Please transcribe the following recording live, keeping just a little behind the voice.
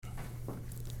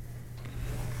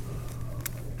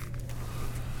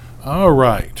All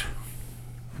right.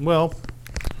 Well,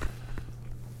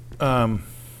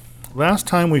 last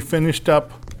time we finished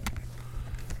up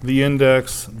the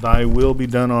index, Thy will be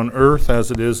done on earth as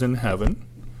it is in heaven.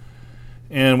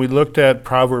 And we looked at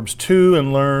Proverbs 2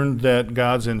 and learned that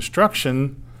God's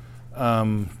instruction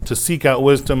to seek out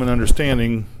wisdom and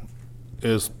understanding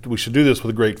is we should do this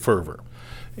with great fervor.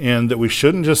 And that we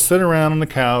shouldn't just sit around on the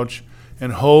couch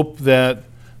and hope that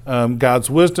God's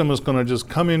wisdom is going to just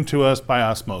come into us by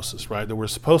osmosis, right? That we're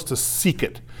supposed to seek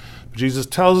it. Jesus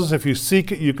tells us if you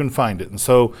seek it, you can find it. And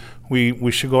so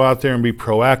we should go out there and be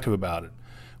proactive about it.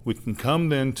 We can come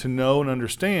then to know and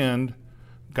understand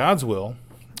God's will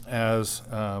as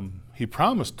He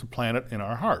promised to plant it in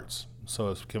our hearts. So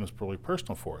it becomes really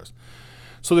personal for us.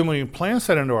 So then when He plants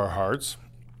that into our hearts,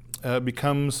 it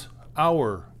becomes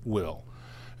our will.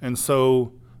 And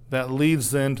so that leads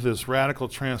then to this radical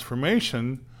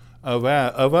transformation of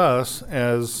us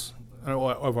as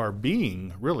of our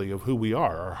being, really, of who we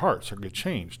are. Our hearts are get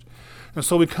changed. And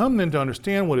so we come then to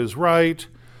understand what is right,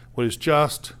 what is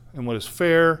just, and what is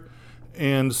fair.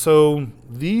 And so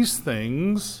these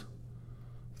things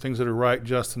that are right,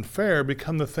 just, and fair,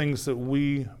 become the things that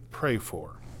we pray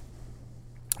for.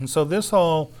 And so this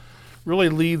all really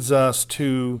leads us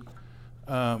to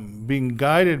being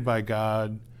guided by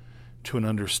God to an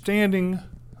understanding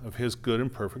of His good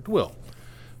and perfect will.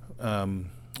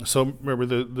 So remember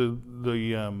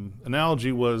the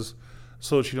analogy was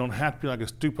so that you don't have to be like a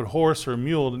stupid horse or a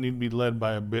mule that need to be led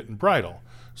by a bit and bridle.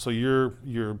 So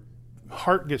your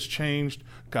heart gets changed,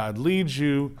 God leads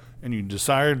you, and you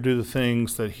desire to do the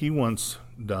things that He wants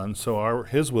done. So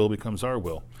His will becomes our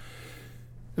will.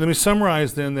 And then we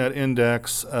summarize then that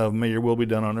index of may your will be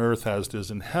done on earth as it is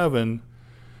in heaven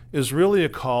is really a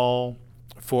call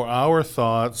for our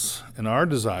thoughts and our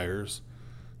desires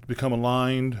to become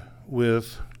aligned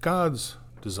with God's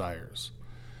desires.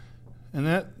 And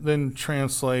that then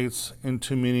translates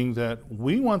into meaning that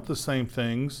we want the same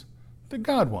things that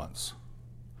God wants.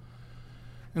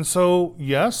 And so,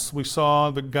 yes, we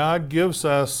saw that God gives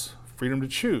us freedom to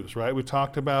choose, right? We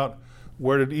talked about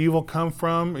where did evil come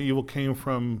from? Evil came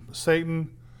from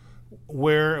Satan,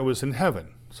 where it was in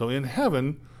heaven. So in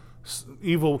heaven,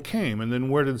 evil came. And then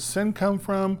where did sin come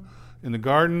from? In the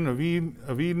Garden of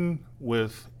Eden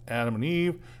with Adam and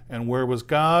Eve. And where was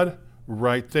God?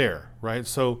 Right there, right?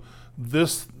 So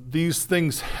these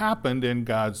things happened in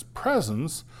God's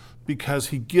presence because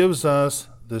He gives us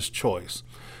this choice.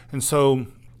 And so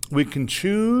we can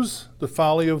choose the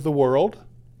folly of the world,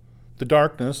 the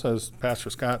darkness, as Pastor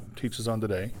Scott teaches on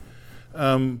today,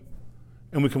 and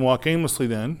we can walk aimlessly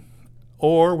then,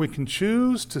 or we can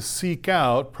choose to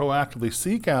proactively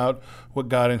seek out what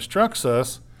God instructs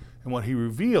us and what He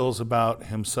reveals about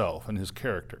Himself and His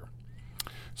character.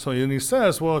 So then He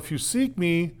says, well, if you seek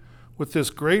Me with this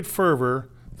great fervor,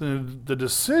 then the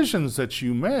decisions that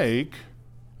you make,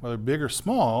 whether big or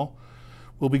small,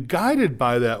 will be guided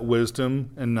by that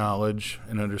wisdom and knowledge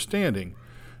and understanding.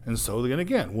 And so then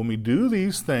again, when we do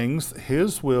these things,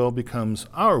 His will becomes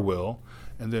our will,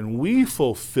 and then we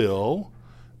fulfill,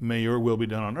 may your will be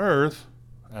done on earth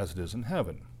as it is in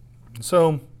heaven.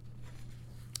 So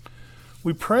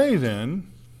we pray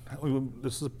then,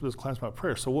 this class about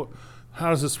prayer, so how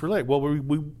does this relate? Well,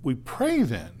 we pray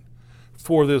then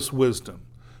for this wisdom,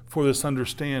 for this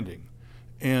understanding,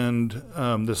 and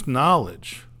this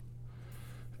knowledge.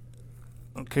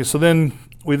 Okay, so then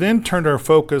we turned our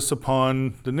focus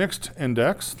upon the next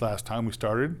index. Last time we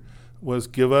started was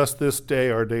give us this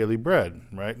day our daily bread,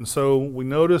 right? And so we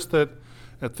noticed that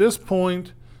at this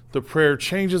point the prayer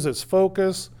changes its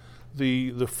focus.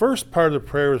 The first part of the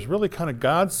prayer is really kind of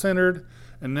God-centered,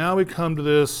 and now we come to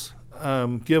this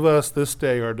give us this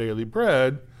day our daily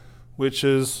bread, which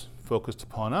is focused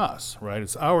upon us, right?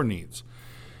 It's our needs.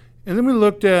 And then we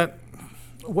looked at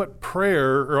what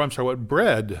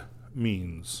bread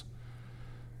means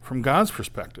from God's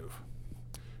perspective.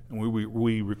 And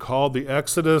we recalled the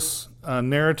Exodus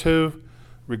narrative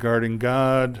regarding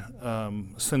God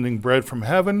sending bread from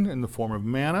heaven in the form of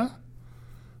manna.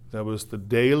 That was the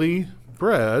daily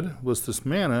bread, was this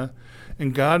manna,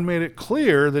 and God made it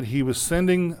clear that He was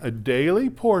sending a daily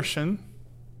portion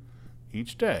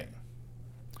each day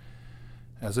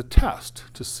as a test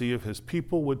to see if His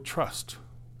people would trust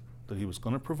that He was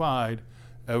going to provide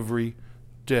every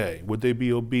day. Would they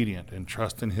be obedient and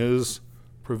trust in His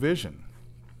provision?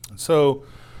 And so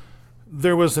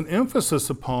there was an emphasis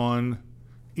upon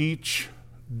each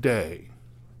day.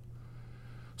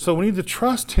 So we need to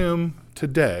trust Him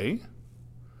today,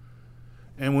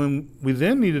 and when we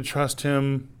then need to trust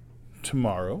Him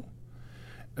tomorrow,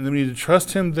 and then we need to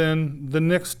trust Him then the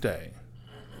next day.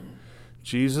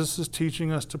 Jesus is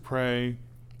teaching us to pray,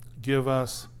 give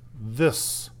us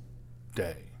this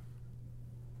day.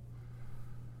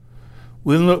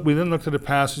 We then looked at a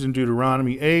passage in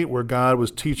Deuteronomy 8 where God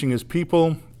was teaching his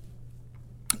people,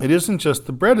 it isn't just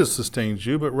the bread that sustains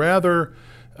you, but rather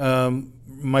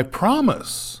my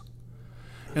promise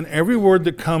and every word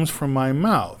that comes from my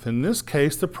mouth. In this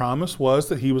case, the promise was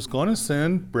that he was going to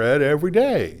send bread every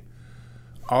day.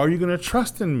 Are you going to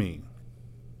trust in me?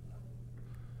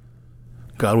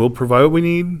 God will provide what we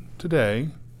need today.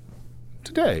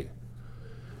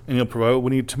 And he'll provide what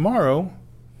we need tomorrow,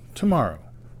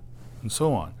 and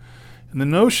so on. And the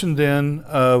notion then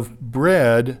of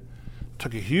bread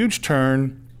took a huge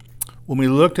turn when we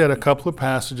looked at a couple of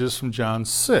passages from John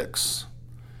 6.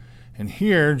 And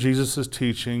here, Jesus is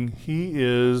teaching he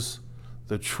is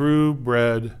the true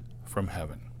bread from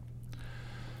heaven.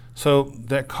 So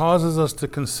that causes us to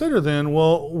consider then,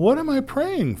 well, what am I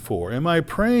praying for? Am I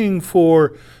praying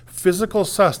for physical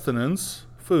sustenance,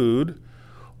 food,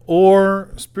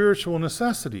 or spiritual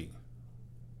necessity?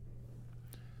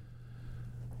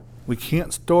 We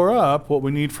can't store up what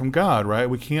we need from God, right?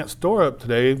 We can't store up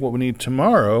today what we need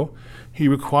tomorrow. He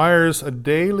requires a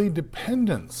daily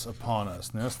dependence upon us.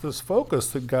 And that's this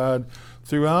focus that God,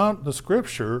 throughout the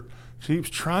Scripture, keeps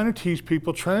trying to teach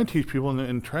people,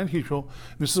 and trying to teach people.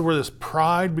 This is where this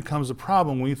pride becomes a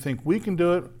problem. We think we can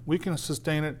do it, we can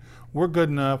sustain it, we're good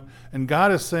enough. And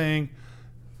God is saying,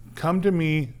 come to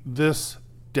me this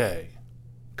day.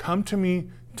 Come to me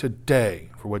today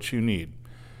for what you need.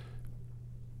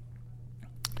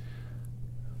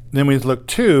 Then we look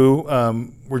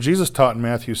to where Jesus taught in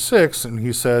Matthew 6, and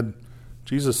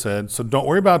Jesus said, so don't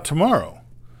worry about tomorrow,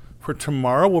 for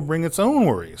tomorrow will bring its own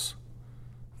worries.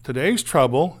 Today's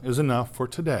trouble is enough for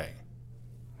today.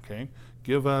 Okay?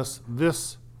 Give us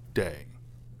this day.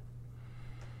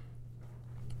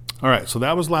 All right, so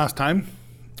that was last time.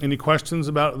 Any questions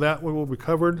about that, what we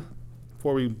covered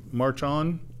before we march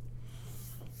on?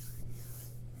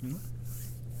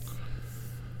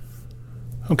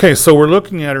 Okay, so we're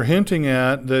looking at or hinting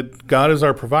at that God is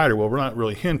our provider. Well, we're not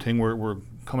really hinting. We're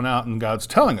coming out and God's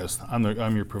telling us,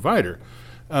 I'm your provider.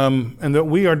 And that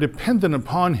we are dependent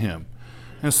upon him.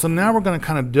 And so now we're going to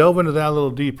kind of delve into that a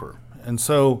little deeper. And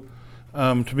so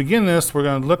to begin this, we're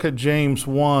going to look at James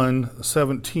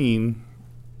 1:17.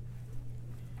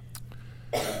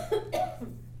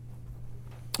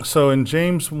 So in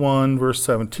James 1, verse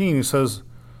 17, he says,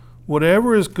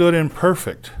 whatever is good and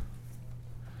perfect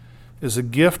is a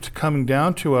gift coming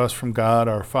down to us from God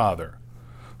our Father,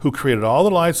 who created all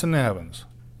the lights in the heavens.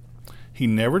 He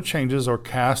never changes or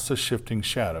casts a shifting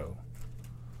shadow.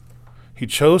 He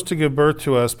chose to give birth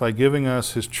to us by giving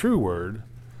us his true word,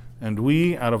 and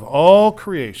we, out of all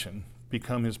creation,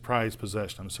 become his prized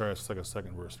possession. I'm sorry, it's like a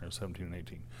second verse there, 17 and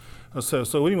 18.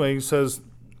 So anyway, he says,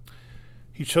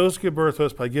 he chose to give birth to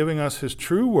us by giving us his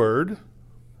true word,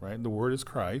 right? The word is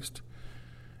Christ.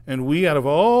 And we, out of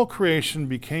all creation,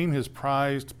 became his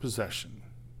prized possession.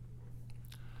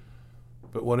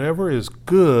 But whatever is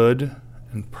good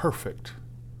and perfect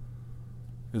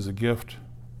is a gift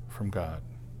from God.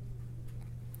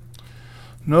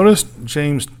 Notice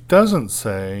James doesn't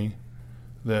say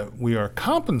that we are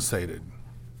compensated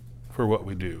for what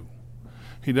we do.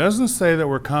 He doesn't say that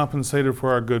we're compensated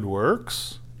for our good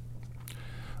works,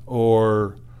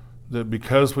 or that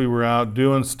because we were out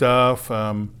doing stuff,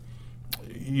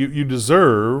 you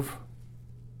deserve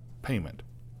payment.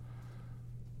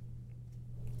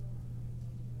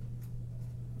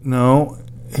 No,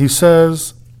 he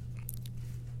says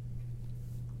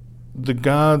the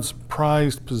God's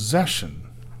prized possession.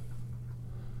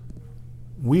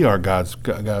 We are God's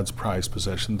prized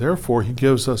possession. Therefore, he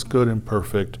gives us good and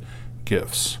perfect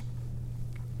gifts.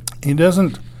 He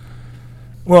doesn't,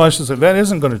 well, I should say, that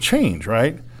isn't going to change,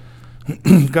 right?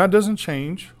 God doesn't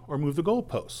change or move the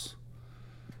goalposts.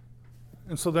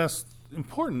 And so that's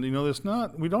important. You know,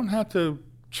 we don't have to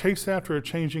chase after a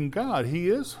changing God. He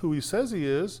is who he says he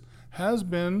is, has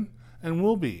been, and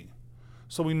will be.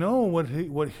 So we know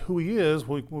who he is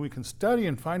when we can study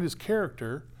and find his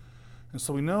character. And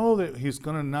so we know that he's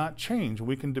going to not change.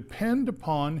 We can depend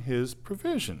upon his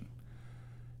provision.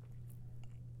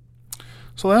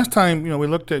 So last time, we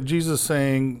looked at Jesus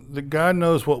saying that God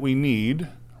knows what we need,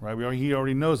 right? He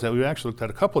already knows that. We actually looked at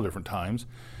it a couple of different times.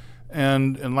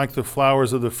 And like the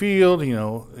flowers of the field,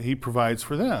 he provides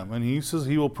for them. And he says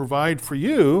he will provide for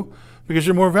you because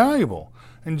you're more valuable.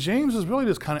 And James is really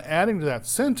just kind of adding to that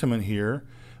sentiment here,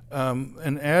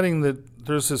 and adding that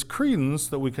there's this credence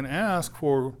that we can ask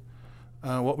for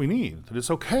what we need, that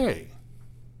it's okay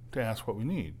to ask what we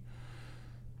need.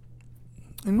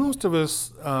 And most of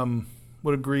us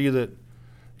would agree that,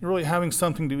 really having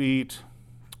something to eat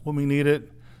when we need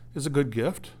it is a good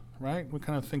gift, right? We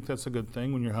kind of think that's a good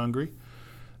thing when you're hungry.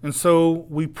 And so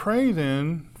we pray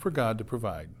then for God to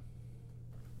provide.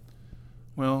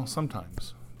 Well,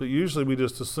 sometimes. But usually we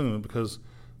just assume because,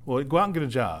 well, go out and get a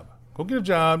job. Go get a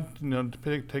job, to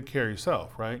take care of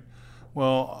yourself, right?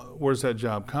 Well, where does that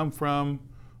job come from?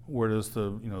 Where does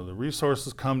the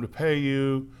resources come to pay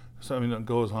you? So, it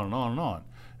goes on and on and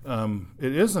on.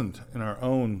 It isn't in our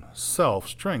own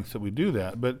self-strength that we do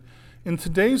that. But in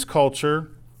today's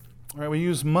culture, right, we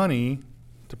use money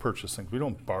to purchase things. We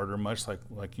don't barter much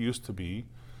like used to be.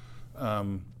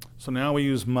 So now we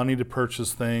use money to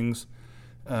purchase things.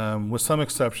 With some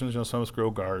exceptions, some of us grow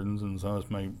gardens and some of us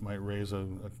might raise a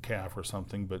calf or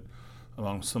something, but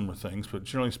along similar things. But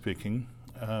generally speaking,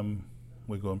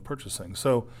 we go and purchase things.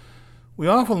 So we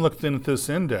often look then at this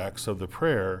index of the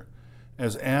prayer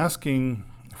as asking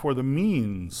for the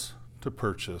means to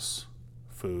purchase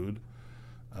food,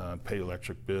 pay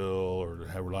electric bill, or to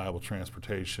have reliable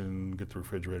transportation, get the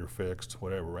refrigerator fixed,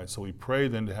 whatever, right? So we pray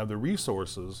then to have the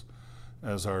resources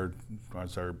as our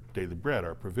daily bread,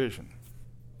 our provision.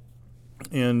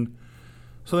 And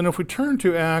so then if we turn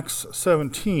to Acts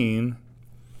 17,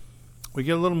 we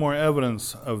get a little more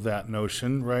evidence of that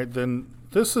notion, right? Then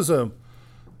this is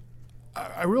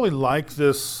I really like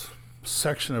this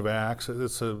section of Acts.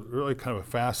 It's a really kind of a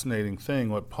fascinating thing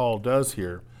what Paul does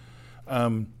here.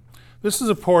 This is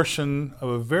a portion of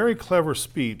a very clever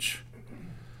speech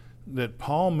that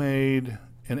Paul made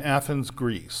in Athens,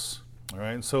 Greece. All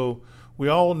right, and so we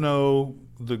all know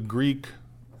the Greek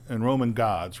and Roman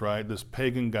gods, right? This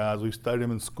pagan gods. We studied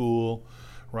them in school,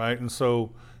 right? And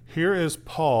so here is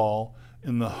Paul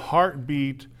in the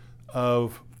heartbeat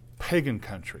of pagan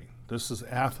country. This is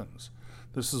Athens.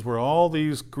 This is where all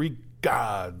these Greek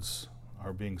gods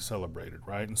are being celebrated,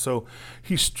 right? And so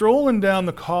he's strolling down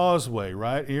the causeway,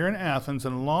 right, here in Athens,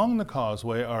 and along the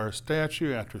causeway are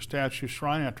statue after statue,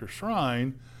 shrine after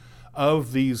shrine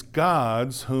of these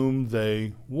gods whom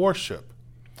they worship.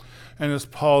 And as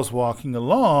Paul's walking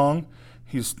along,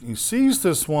 he sees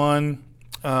this one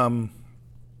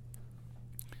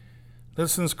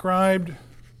that's inscribed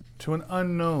to an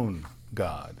unknown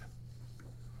god.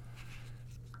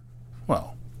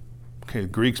 Well, okay, the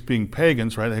Greeks being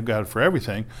pagans, right, they've got it for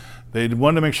everything. They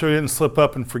wanted to make sure they didn't slip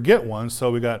up and forget one, so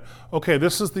we got, okay,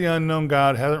 this is the unknown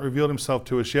God, hasn't revealed himself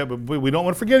to us yet, but we don't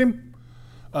want to forget him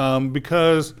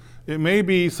because it may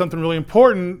be something really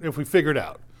important if we figure it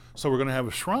out. So we're going to have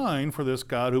a shrine for this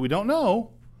God who we don't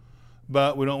know,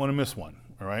 but we don't want to miss one,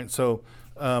 all right? So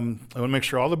I want to make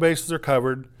sure all the bases are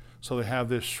covered, so they have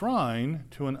this shrine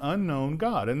to an unknown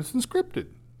God, and it's inscripted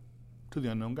to the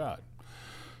unknown God.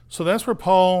 So that's where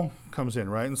Paul comes in,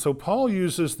 right? And so Paul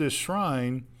uses this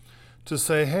shrine to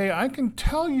say, hey, I can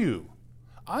tell you,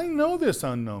 I know this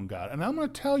unknown God, and I'm going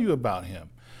to tell you about him.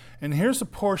 And here's a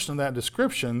portion of that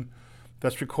description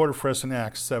that's recorded for us in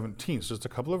Acts 17. So just a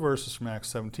couple of verses from Acts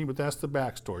 17, but that's the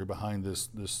backstory behind this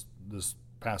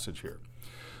passage here.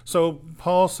 So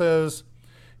Paul says,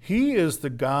 he is the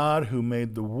God who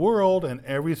made the world and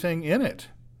everything in it,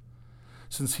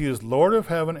 since he is Lord of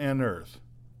heaven and earth.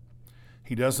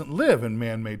 He doesn't live in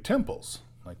man-made temples,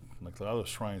 like the other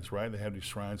shrines, right? They have these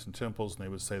shrines and temples, and they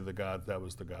would say that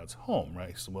was the God's home, right?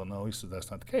 He said, well, no, he said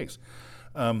that's not the case.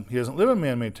 He doesn't live in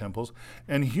man-made temples,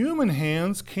 and human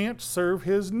hands can't serve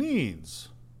his needs.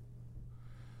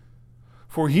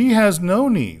 For he has no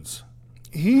needs.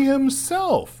 He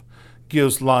himself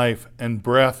gives life and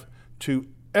breath to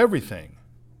everything,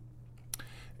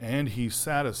 and he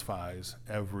satisfies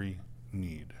every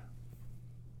need.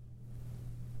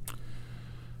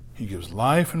 He gives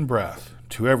life and breath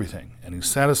to everything, and he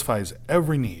satisfies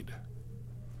every need.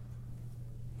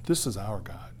 This is our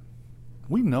God.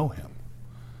 We know him.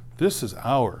 This is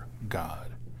our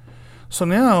God. So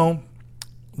now,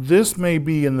 this may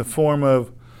be in the form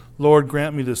of, Lord,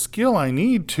 grant me the skill I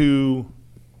need to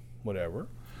whatever.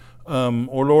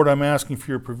 Or, Lord, I'm asking for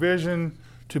your provision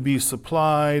to be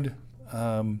supplied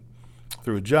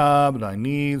through a job that I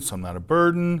need, so I'm not a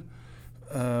burden.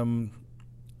 So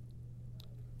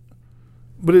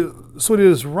it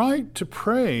is right to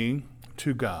pray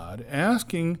to God,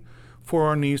 asking for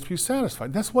our needs to be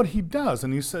satisfied. That's what he does.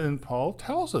 And he said, and Paul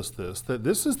tells us this, that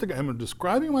this is the, I'm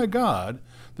describing my God,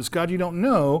 this God you don't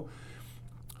know,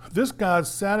 this God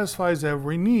satisfies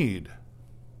every need.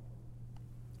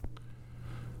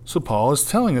 So Paul is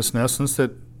telling us in essence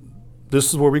that this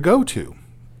is where we go to.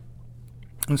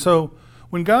 And so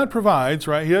when God provides,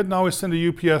 right, he doesn't always send a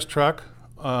UPS truck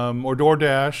or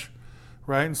DoorDash,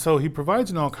 right? And so he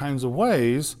provides in all kinds of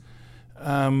ways.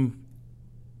 I'm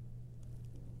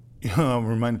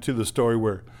reminded too of the story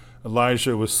where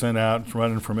Elijah was sent out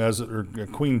running from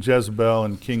Queen Jezebel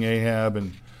and King Ahab,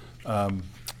 and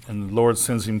the Lord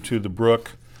sends him to the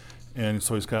brook, and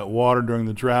so he's got water during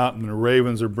the drought, and the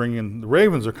ravens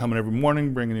are coming every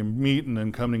morning, bringing him meat, and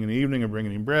then coming in the evening and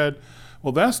bringing him bread.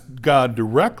 Well, that's God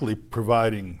directly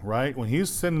providing, right? When he's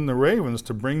sending the ravens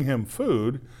to bring him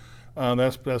food,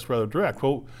 that's rather direct.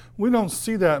 Well, we don't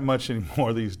see that much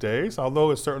anymore these days,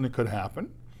 although it certainly could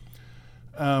happen.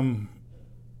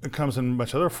 It comes in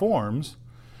much other forms,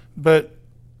 but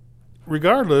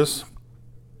regardless,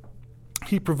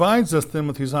 he provides us then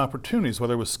with these opportunities,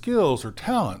 whether with skills or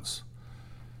talents,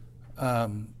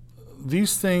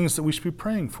 these things that we should be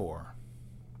praying for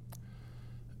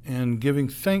and giving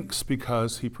thanks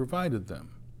because he provided them.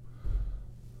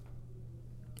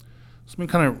 So let me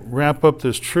kind of wrap up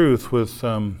this truth with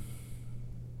something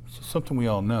we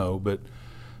all know, but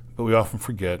we often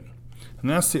forget. And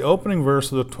that's the opening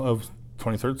verse of the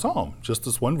 23rd Psalm. Just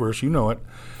this one verse, you know it.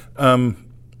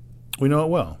 We know it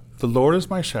well. The Lord is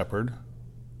my shepherd,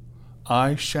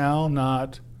 I shall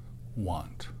not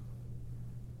want.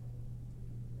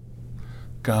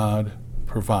 God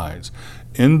provides.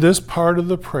 In this part of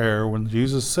the prayer, when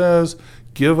Jesus says,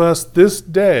 give us this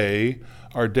day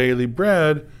our daily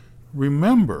bread,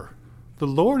 remember, the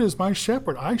Lord is my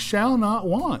shepherd, I shall not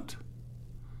want.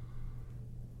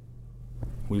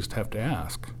 We just have to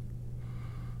ask.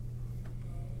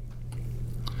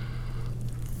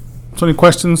 So any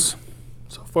questions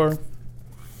so far?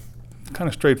 Kind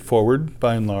of straightforward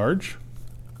by and large.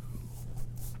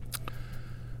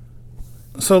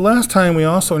 So last time we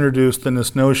also introduced then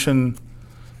this notion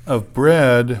of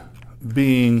bread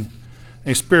being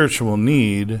a spiritual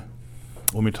need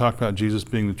when we talked about Jesus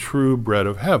being the true bread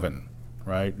of heaven,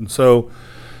 right? And so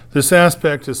this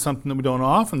aspect is something that we don't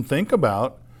often think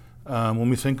about when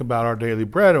we think about our daily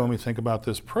bread and when we think about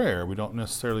this prayer. We don't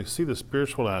necessarily see the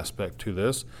spiritual aspect to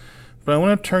this. But I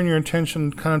want to turn your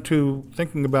attention kind of to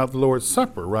thinking about the Lord's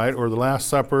Supper, right? Or the Last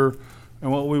Supper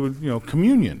and what we would,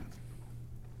 communion.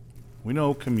 We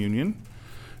know communion.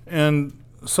 And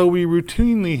so we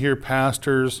routinely hear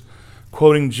pastors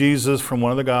quoting Jesus from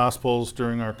one of the Gospels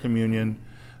during our communion.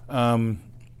 And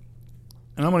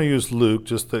I'm going to use Luke,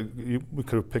 we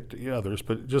could have picked the others,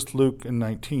 but just Luke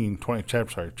in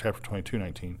chapter 22,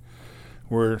 19.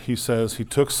 Where he says, he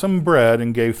took some bread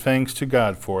and gave thanks to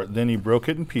God for it. Then he broke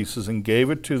it in pieces and gave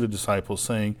it to the disciples,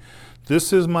 saying,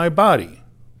 this is my body,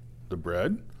 the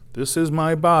bread. This is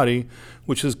my body,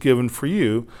 which is given for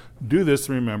you. Do this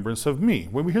in remembrance of me.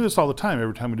 Well, we hear this all the time,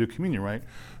 every time we do communion, right?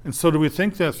 And so do we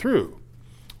think that through?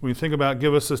 When we think about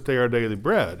give us this day our daily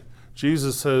bread,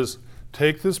 Jesus says,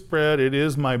 take this bread, it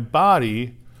is my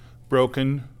body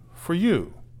broken for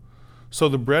you. So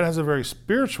the bread has a very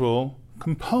spiritual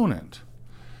component.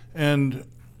 And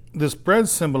this bread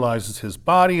symbolizes his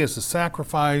body as a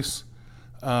sacrifice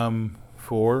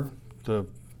for the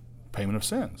payment of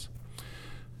sins.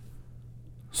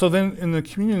 So then in the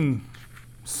communion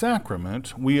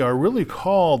sacrament, we are really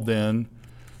called then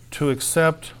to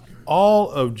accept all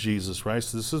of Jesus, right?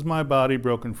 So this is my body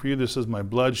broken for you. This is my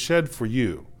blood shed for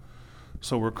you.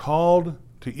 So we're called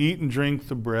to eat and drink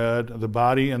the bread, the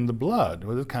body and the blood.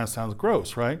 Well, that kind of sounds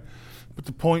gross, right? But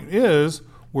the point is,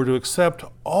 we're to accept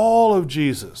all of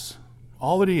Jesus,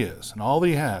 all that he is, and all that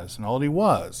he has, and all that he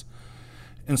was.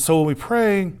 And so when we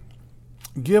pray,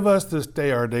 give us this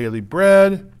day our daily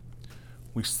bread,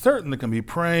 we certainly can be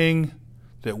praying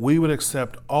that we would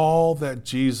accept all that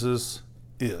Jesus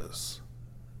is.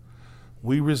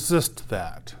 We resist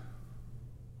that.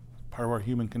 Part of our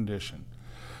human condition.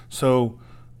 So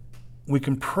we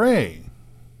can pray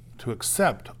to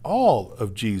accept all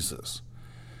of Jesus.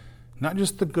 Not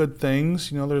just the good things.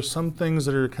 There's some things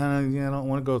that are kind of, I don't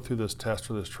want to go through this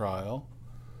test or this trial.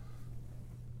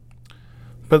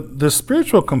 But the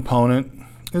spiritual component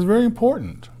is very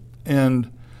important.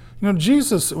 And,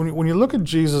 Jesus, when you look at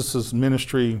Jesus'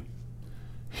 ministry,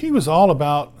 he was all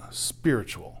about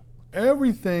spiritual.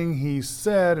 Everything he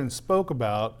said and spoke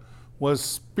about was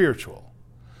spiritual.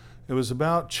 It was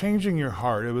about changing your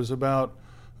heart. It was about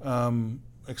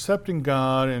accepting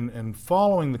God and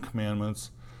following the commandments.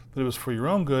 That it was for your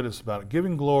own good. It's about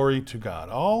giving glory to God.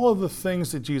 All of the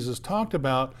things that Jesus talked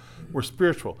about were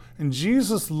spiritual. And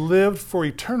Jesus lived for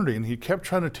eternity, and he kept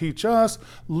trying to teach us,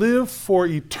 live for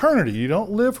eternity. You don't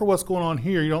live for what's going on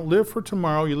here. You don't live for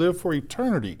tomorrow. You live for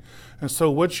eternity. And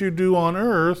so what you do on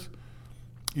earth,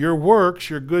 your works,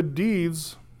 your good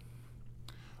deeds,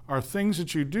 are things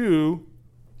that you do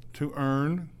to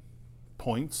earn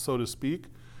points, so to speak,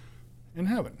 in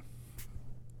heaven.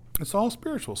 It's all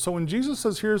spiritual. So when Jesus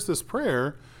says, here's this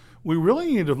prayer, we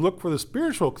really need to look for the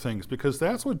spiritual things because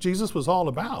that's what Jesus was all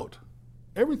about.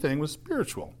 everything was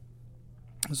spiritual.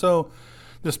 So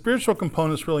the spiritual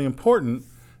component is really important,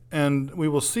 and we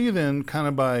will see then kind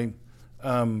of by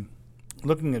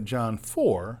looking at John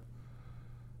 4,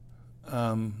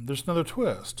 there's another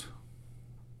twist.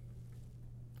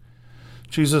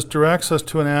 Jesus directs us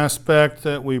to an aspect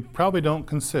that we probably don't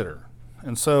consider.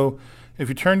 And so if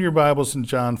you turn to your Bibles in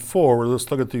John 4, let's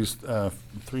look at these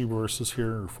 3 verses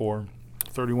here, or 4,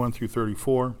 31 through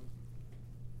 34.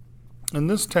 And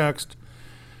this text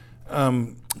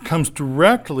comes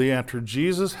directly after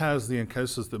Jesus has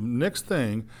this is the next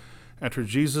thing, after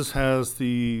Jesus has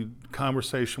the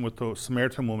conversation with the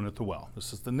Samaritan woman at the well.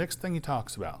 This is the next thing he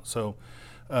talks about. So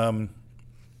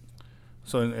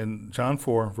in John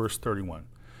 4, verse 31.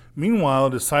 Meanwhile,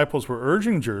 the disciples were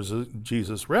urging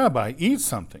Jesus, Rabbi, eat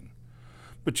something.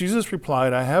 But Jesus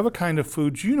replied, I have a kind of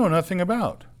food you know nothing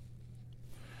about.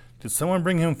 Did someone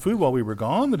bring him food while we were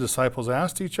gone? The disciples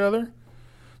asked each other.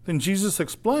 Then Jesus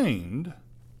explained,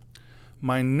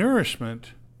 my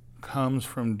nourishment comes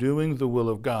from doing the will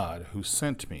of God who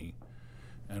sent me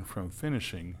and from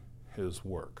finishing his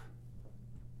work.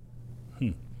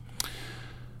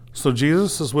 So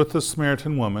Jesus is with the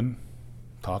Samaritan woman,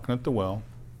 talking at the well,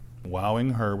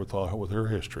 wowing her with her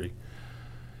history.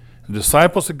 The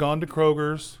disciples had gone to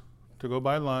Kroger's to go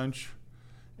buy lunch,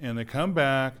 and they come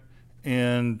back,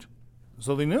 and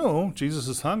so they knew Jesus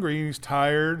is hungry, he's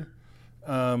tired,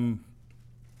 and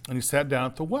he sat down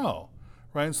at the well,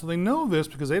 right? And so they know this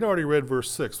because they'd already read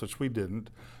verse 6, which we didn't,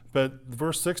 but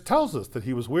verse 6 tells us that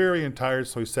he was weary and tired,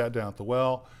 so he sat down at the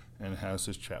well and has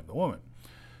his chat with the woman.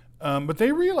 But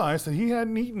they realized that he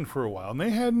hadn't eaten for a while, and they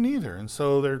hadn't either. And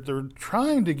so they're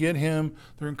trying to get him,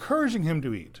 they're encouraging him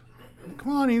to eat.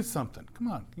 Come on, eat something. Come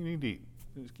on, you need to eat.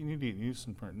 You need to eat. You need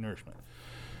some nourishment.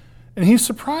 And he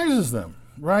surprises them,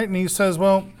 right? And he says,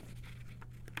 well,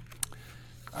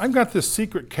 I've got this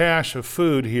secret cache of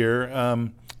food here,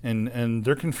 and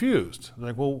they're confused. They're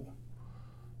like, well,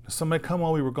 did somebody come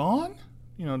while we were gone?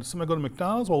 Did somebody go to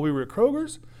McDonald's while we were at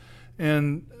Kroger's?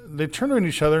 And they turn to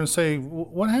each other and say,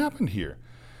 what happened here?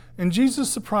 And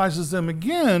Jesus surprises them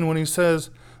again when he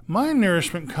says, my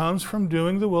nourishment comes from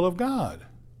doing the will of God.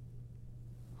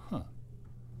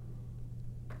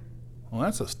 Well,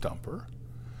 that's a stumper.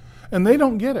 And they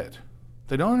don't get it.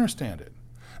 They don't understand it.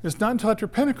 It's not until after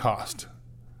Pentecost,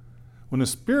 when the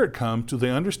Spirit comes, do they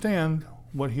understand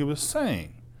what he was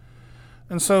saying.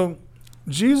 And so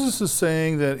Jesus is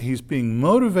saying that he's being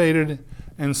motivated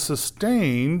and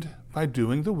sustained by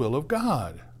doing the will of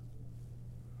God.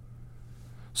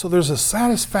 So there's a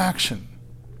satisfaction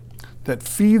that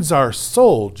feeds our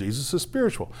soul. Jesus is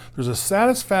spiritual. There's a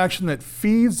satisfaction that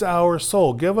feeds our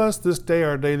soul. Give us this day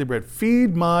our daily bread.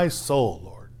 Feed my soul,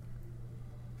 Lord.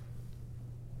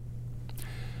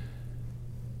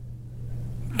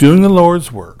 Doing the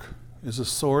Lord's work is a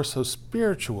source of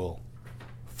spiritual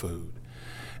food.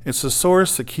 It's a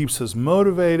source that keeps us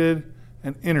motivated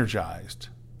and energized.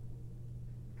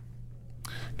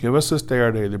 Give us this day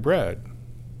our daily bread.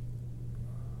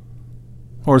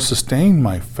 Or sustain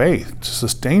my faith, to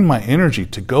sustain my energy,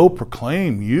 to go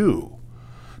proclaim you,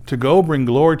 to go bring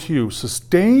glory to you.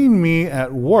 Sustain me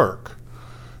at work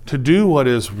to do what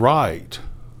is right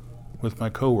with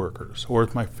my coworkers or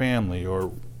with my family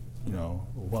or,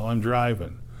 while I'm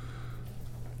driving.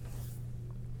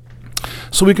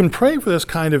 So we can pray for this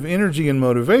kind of energy and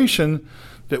motivation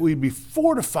that we be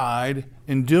fortified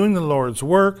in doing the Lord's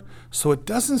work so it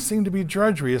doesn't seem to be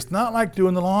drudgery. It's not like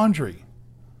doing the laundry.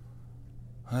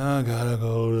 I gotta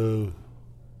go to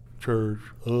church.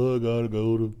 Oh, I gotta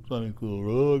go to Sunday school.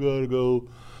 Oh, I gotta go.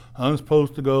 I'm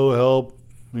supposed to go help,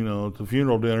 at the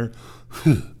funeral dinner.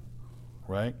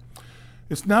 Right?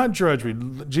 It's not drudgery.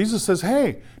 Jesus says,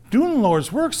 hey, doing the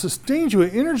Lord's work sustains you.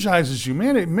 It energizes you.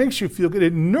 Man, it makes you feel good.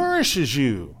 It nourishes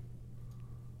you.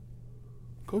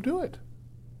 Go do it.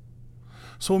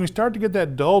 So when we start to get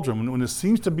that doldrum, when it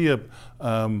seems to be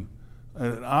an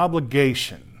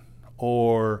obligation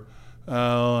or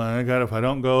if I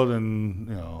don't go, then,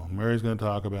 Mary's going to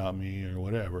talk about me or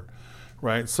whatever,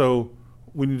 right? So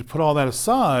we need to put all that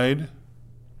aside,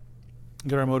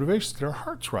 get our motivations, get our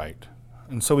hearts right.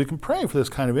 And so we can pray for this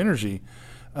kind of energy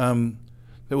that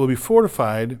will be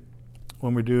fortified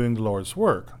when we're doing the Lord's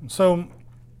work. And so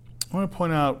I want to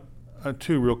point out,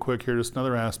 too, real quick here, just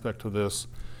another aspect of this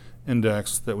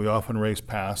index that we often race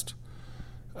past.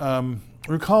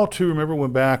 Remember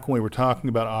when we were talking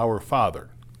about our Father.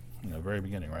 Very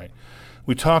beginning, right?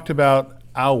 We talked about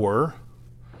our,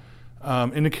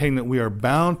 indicating that we are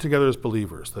bound together as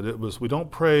believers, that we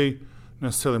don't pray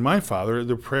necessarily my Father,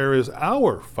 the prayer is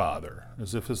our Father,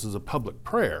 as if this is a public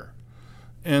prayer.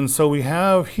 And so we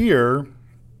have here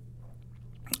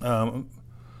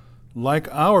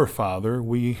like our Father,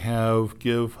 we have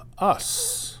give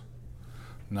us,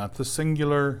 not the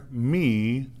singular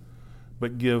me,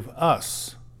 but give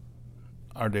us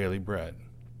our daily bread.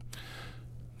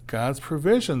 God's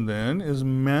provision then is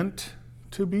meant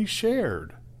to be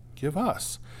shared. Give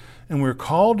us. And we're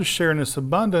called to share in this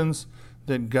abundance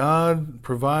that God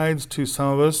provides to some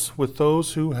of us with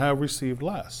those who have received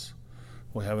less.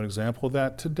 We have an example of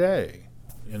that today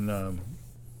in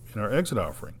our exit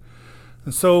offering.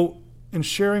 And so in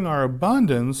sharing our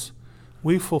abundance,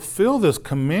 we fulfill this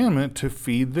commandment to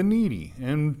feed the needy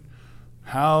and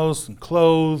house and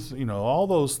clothe, all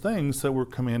those things that we're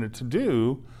commanded to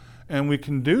do. And we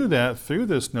can do that through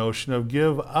this notion of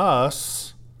give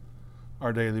us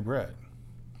our daily bread.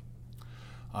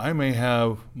 I may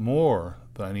have more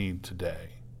than I need today.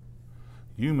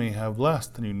 You may have less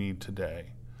than you need today.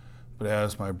 But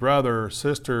as my brother or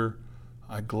sister,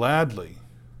 I gladly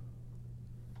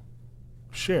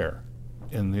share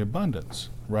in the abundance,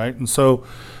 right? And so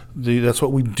that's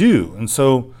what we do. And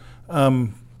so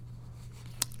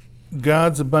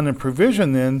God's abundant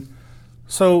provision then,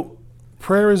 so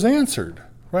prayer is answered,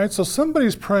 right? So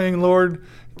somebody's praying, Lord,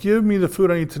 give me the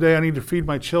food I need today. I need to feed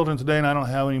my children today, and I don't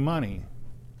have any money.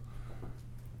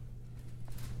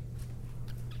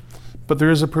 But there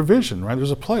is a provision, right?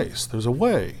 There's a place. There's a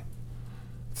way.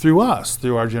 Through us,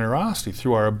 through our generosity,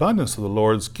 through our abundance of the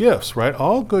Lord's gifts, right?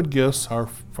 All good gifts are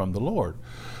from the Lord.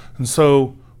 And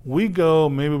so we go,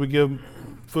 maybe we give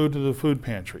food to the food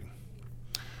pantry.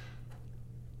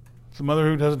 The mother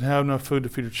who doesn't have enough food to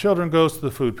feed her children goes to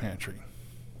the food pantry.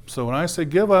 So when I say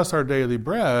give us our daily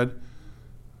bread,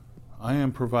 I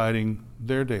am providing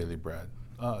their daily bread,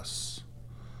 us.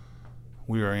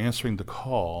 We are answering the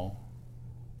call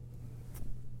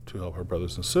to help our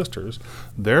brothers and sisters.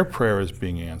 Their prayer is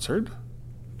being answered.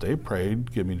 They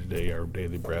prayed, give me today our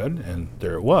daily bread, and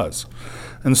there it was.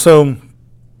 And so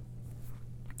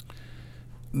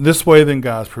this way then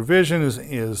God's provision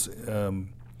is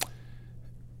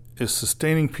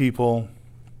sustaining people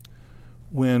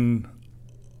when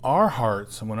our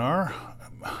hearts and when our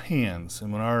hands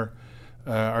and when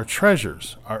our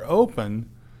treasures are open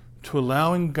to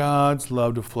allowing God's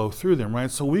love to flow through them,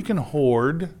 right? So we can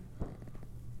hoard,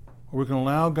 or we can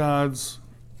allow God's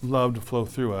love to flow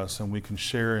through us, and we can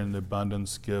share in the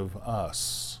abundance, give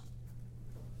us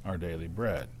our daily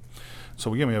bread.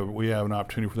 So again, we have an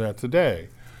opportunity for that today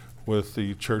with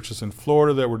the churches in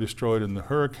Florida that were destroyed in the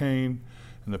hurricane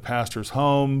and the pastors'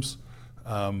 homes.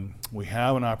 We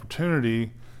have an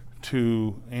opportunity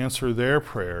to answer their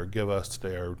prayer, give us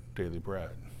today our daily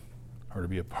bread, or to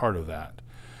be a part of that.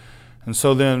 And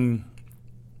so then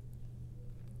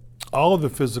all of the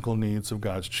physical needs of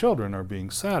God's children are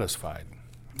being satisfied.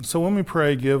 So when we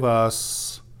pray, give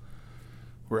us,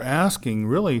 we're asking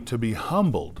really to be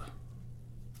humbled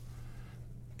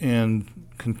and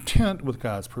content with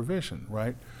God's provision,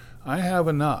 right? I have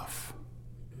enough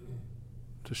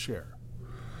to share.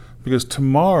 Because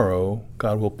tomorrow,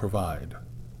 God will provide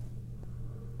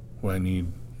what I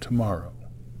need tomorrow.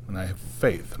 And I have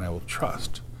faith and I will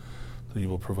trust that He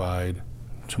will provide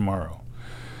tomorrow.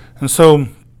 And so,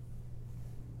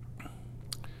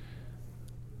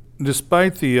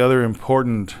 despite the other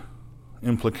important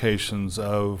implications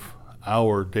of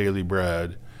our daily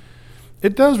bread,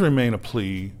 it does remain a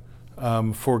plea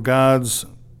for God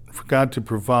to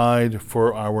provide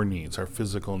for our needs, our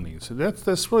physical needs. So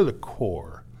that's really the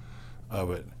core of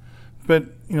it. But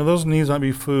those needs might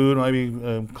be food, might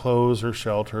be clothes or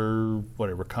shelter,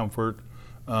 whatever, comfort.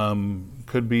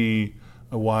 Could be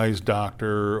a wise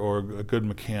doctor or a good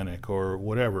mechanic or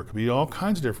whatever. It could be all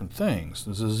kinds of different things.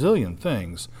 There's a zillion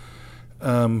things.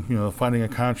 Finding a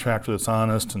contractor that's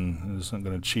honest and isn't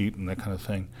going to cheat and that kind of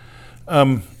thing.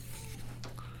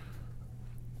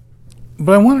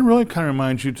 But I want to really kind of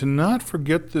remind you to not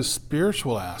forget this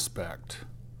spiritual aspect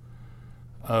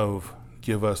of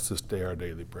give us this day our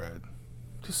daily bread.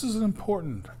 This is an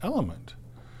important element.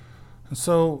 And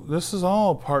so this is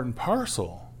all part and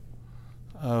parcel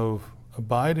of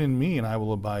abide in me and I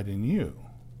will abide in you.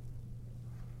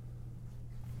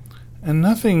 And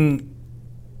nothing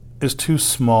is too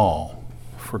small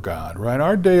for God, right?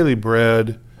 Our daily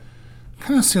bread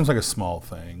kind of seems like a small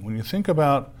thing. When you think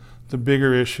about the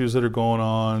bigger issues that are going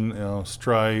on,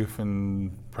 strife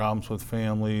and problems with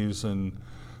families and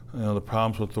the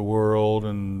problems with the world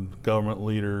and government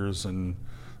leaders and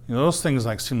those things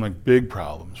seem like big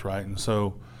problems, right? And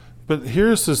so, but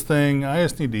here's this thing, I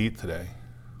just need to eat today.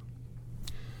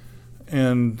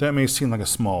 And that may seem like a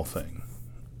small thing,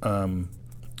 but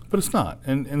it's not.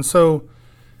 And so,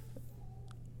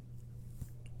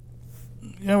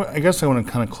 I guess I want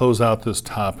to kind of close out this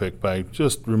topic by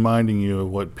just reminding you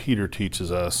of what Peter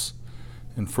teaches us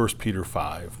in 1 Peter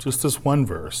 5, just this one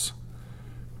verse.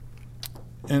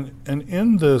 And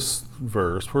in this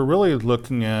verse, we're really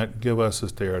looking at give us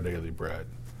this day our daily bread.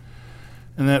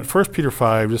 And that 1 Peter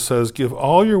 5 just says, give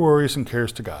all your worries and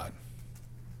cares to God.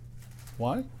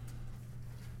 Why?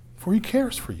 For he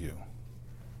cares for you.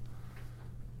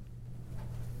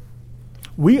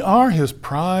 We are his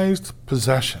prized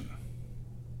possession,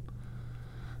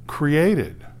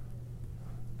 created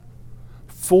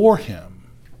for him,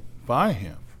 by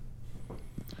him.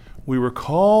 We were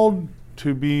called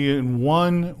to be in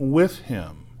one with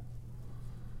him.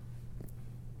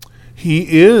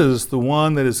 He is the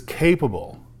one that is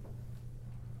capable,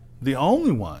 the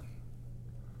only one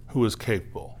who is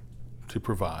capable to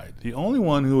provide, the only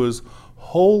one who is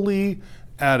wholly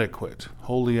adequate,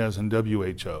 wholly as in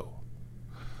WHO,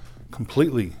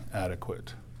 completely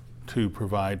adequate to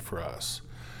provide for us.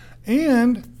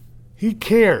 And he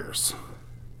cares.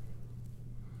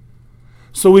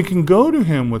 So we can go to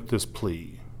him with this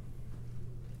plea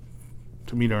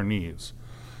to meet our needs,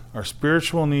 our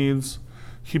spiritual needs,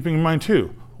 keeping in mind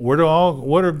too, what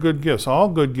are good gifts? All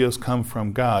good gifts come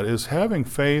from God. Is having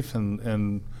faith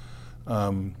and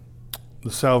the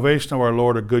salvation of our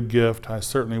Lord a good gift? I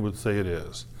certainly would say it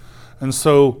is. And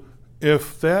so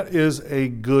if that is a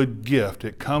good gift,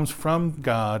 it comes from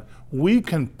God, we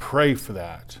can pray for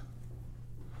that.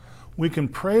 We can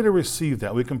pray to receive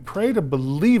that. We can pray to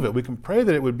believe it. We can pray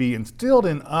that it would be instilled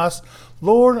in us.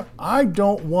 Lord, I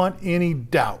don't want any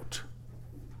doubt.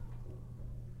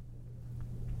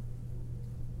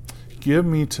 Give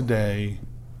me today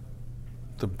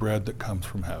the bread that comes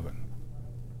from heaven,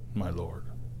 my Lord.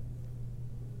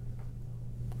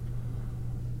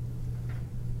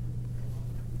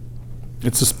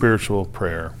 It's a spiritual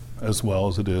prayer as well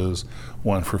as it is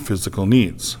one for physical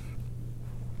needs.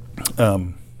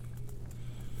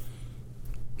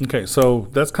 Okay, so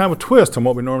that's kind of a twist on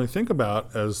what we normally think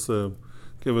about as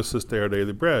give us this day our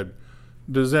daily bread.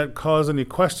 Does that cause any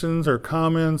questions or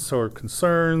comments or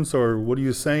concerns, or what are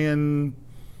you saying?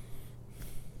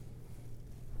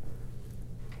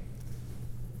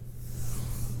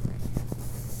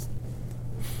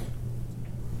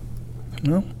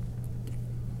 No?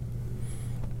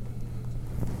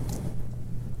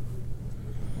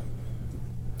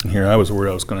 Here, I was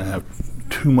worried I was going to have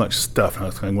too much stuff,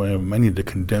 and I need to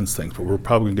condense things, but we're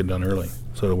probably going to get done early,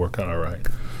 so it'll work out all right.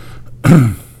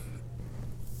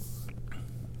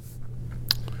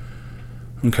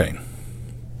 Okay.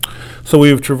 So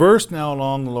we've traversed now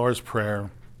along the Lord's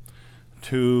Prayer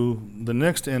to the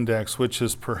next index, which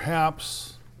is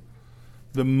perhaps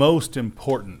the most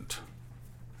important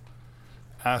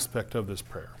aspect of this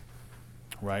prayer,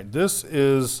 right? This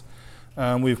is,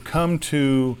 we've come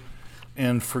to,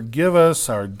 and forgive us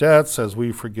our debts as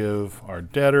we forgive our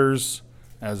debtors,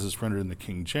 as is rendered in the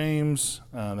King James.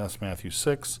 That's Matthew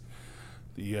 6.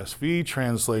 The ESV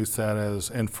translates that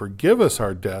as, and forgive us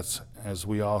our debts as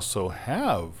we also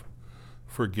have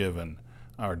forgiven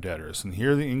our debtors. And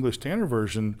here the English Standard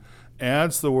Version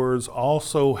adds the words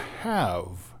also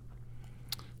have,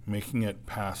 making it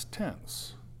past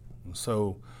tense. And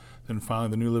so then finally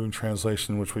the New Living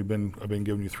Translation, which I've been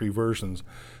giving you three versions.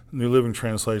 The New Living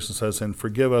Translation says, and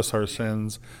forgive us our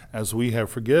sins as we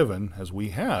have forgiven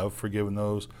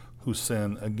those who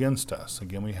sin against us.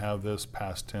 Again, we have this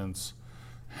past tense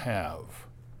have.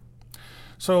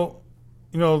 So,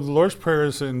 the Lord's Prayer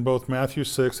is in both Matthew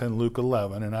 6 and Luke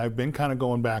 11, and I've been kind of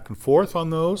going back and forth on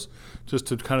those just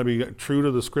to kind of be true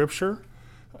to the Scripture.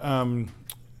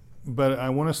 But I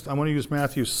want to use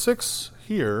Matthew 6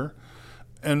 here,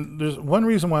 and there's one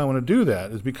reason why I want to do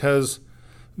that is because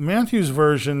Matthew's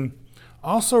version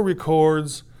also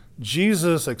records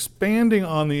Jesus expanding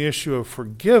on the issue of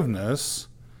forgiveness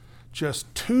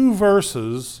just 2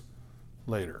 verses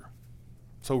later.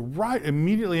 So right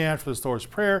immediately after the Lord's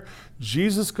Prayer,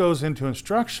 Jesus goes into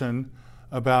instruction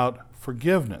about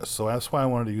forgiveness. So that's why I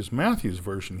wanted to use Matthew's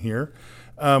version here.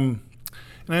 And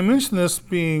I mention this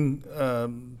being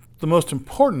the most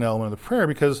important element of the prayer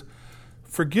because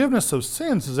forgiveness of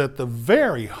sins is at the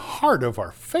very heart of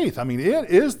our faith. I mean, it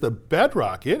is the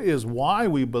bedrock. It is why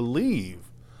we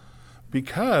believe,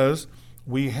 because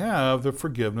we have the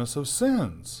forgiveness of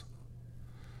sins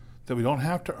that we don't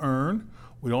have to earn.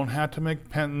 We don't have to make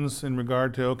penance in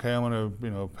regard to, okay, I'm going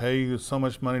to pay so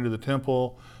much money to the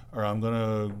temple, or I'm going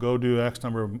to go do X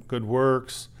number of good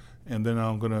works, and then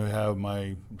I'm going to have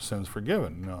my sins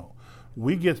forgiven. No.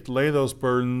 We get to lay those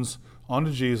burdens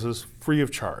onto Jesus free of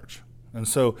charge. And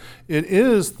so it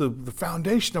is the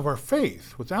foundation of our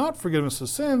faith. Without forgiveness of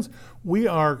sins, we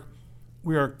are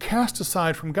we are cast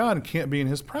aside from God and can't be in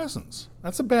his presence.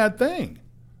 That's a bad thing.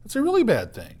 It's a really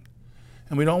bad thing.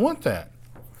 And we don't want that.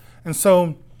 And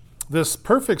so this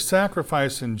perfect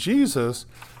sacrifice in Jesus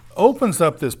opens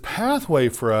up this pathway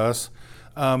for us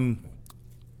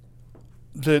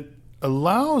that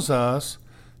allows us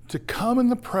to come in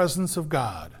the presence of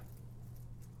God.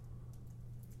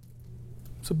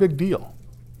 It's a big deal.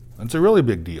 It's a really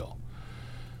big deal.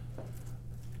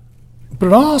 But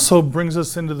it also brings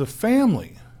us into the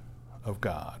family of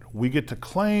God. We get to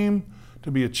claim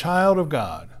to be a child of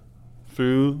God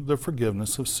through the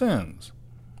forgiveness of sins.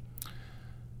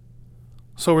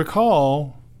 So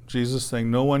recall Jesus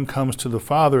saying, no one comes to the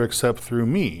Father except through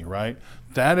me, right?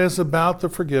 That is about the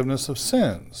forgiveness of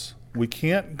sins. We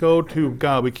can't go to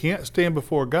God. We can't stand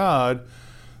before God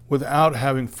without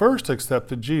having first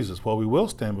accepted Jesus. Well, we will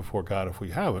stand before God if we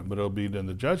haven't, but it'll be in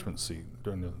the judgment seat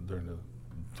during the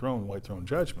white throne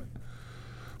judgment.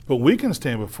 But we can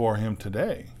stand before him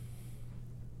today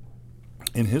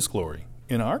in his glory,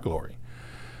 in our glory.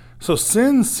 So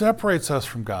sin separates us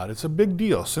from God. It's a big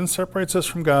deal. Sin separates us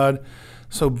from God.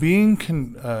 So being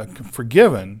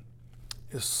forgiven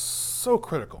is so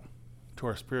critical to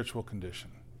our spiritual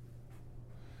condition.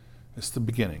 It's the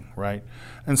beginning, right?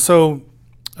 And so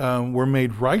we're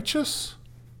made righteous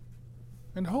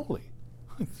and holy.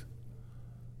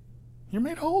 You're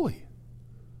made holy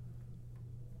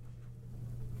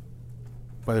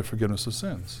by the forgiveness of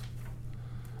sins.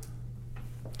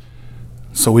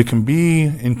 So we can be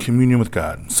in communion with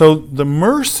God. So the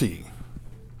mercy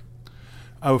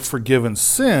of forgiven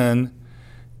sin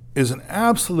is an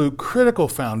absolute critical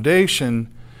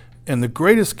foundation and the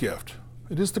greatest gift.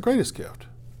 It is the greatest gift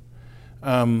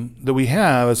that we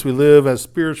have as we live as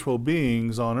spiritual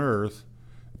beings on earth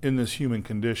in this human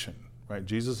condition. Right?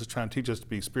 Jesus is trying to teach us to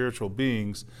be spiritual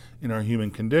beings in our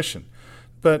human condition.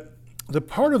 But the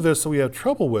part of this that we have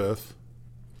trouble with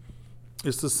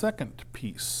is the second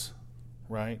piece,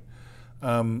 right?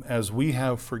 As we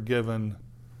have forgiven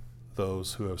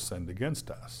those who have sinned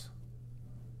against us.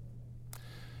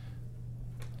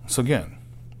 So again,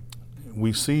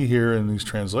 we see here in these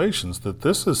translations that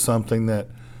this is something that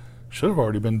should have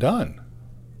already been done.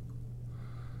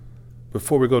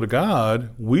 Before we go to God,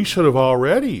 we should have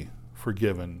already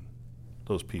forgiven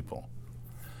those people.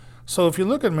 So if you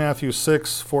look at Matthew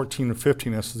 6, 14 and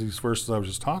 15, this is these verses I was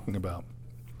just talking about.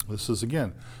 This is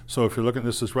again. So if you're looking,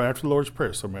 this is right after the Lord's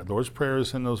Prayer. So the Lord's Prayer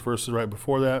is in those verses right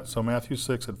before that. So Matthew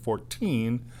 6 at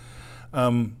 14,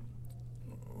 we're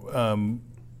going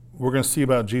to see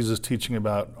about Jesus teaching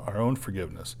about our own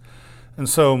forgiveness. And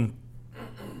so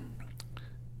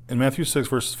in Matthew 6,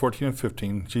 verses 14 and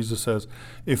 15, Jesus says,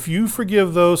 if you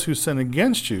forgive those who sin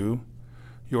against you,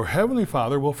 your heavenly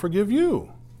Father will forgive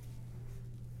you.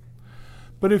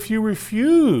 But if you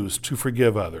refuse to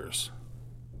forgive others,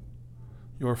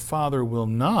 your Father will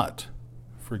not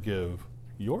forgive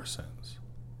your sins.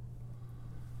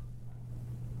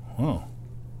 Well,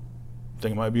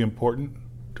 think it might be important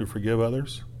to forgive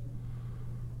others?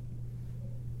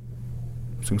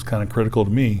 Seems kind of critical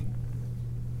to me.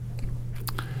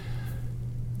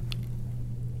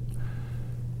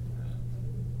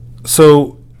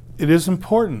 So it is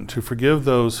important to forgive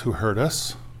those who hurt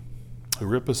us, who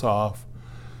rip us off,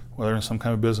 whether in some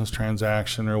kind of business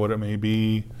transaction or what it may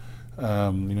be.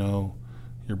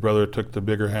 Your brother took the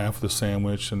bigger half of the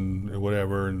sandwich and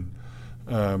whatever. And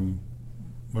when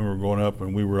we were growing up,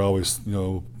 and we were always,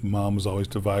 Mom was always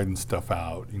dividing stuff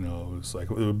out. It was like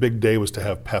a big day was to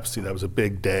have Pepsi. That was a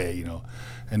big day,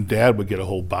 And Dad would get a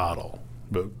whole bottle.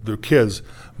 But the kids,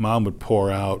 Mom would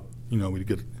pour out. We'd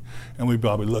get, and we'd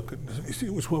probably look and see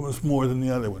which one was more than the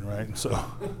other one, right? And so,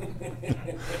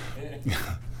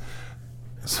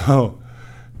 so.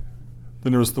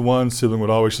 Then there was the one sibling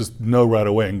would always just know right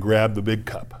away and grab the big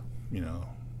cup,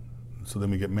 So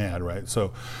then we get mad, right?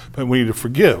 So, but we need to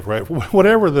forgive, right?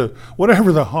 Whatever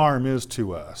the harm is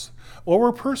to us, or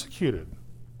we're persecuted.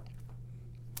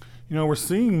 We're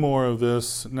seeing more of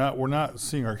this. We're not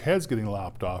seeing our heads getting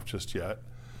lopped off just yet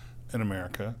in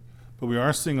America, but we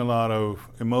are seeing a lot of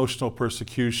emotional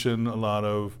persecution, a lot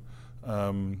of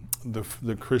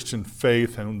the Christian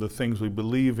faith and the things we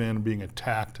believe in being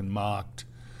attacked and mocked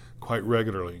quite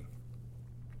regularly,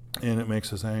 and it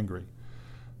makes us angry.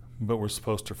 But we're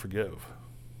supposed to forgive,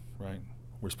 right?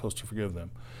 We're supposed to forgive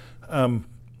them.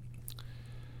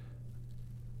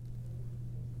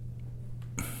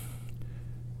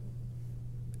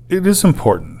 It is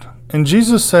important. And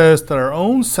Jesus says that our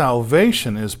own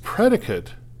salvation is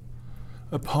predicate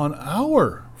upon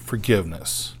our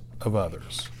forgiveness of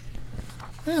others.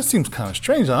 That seems kind of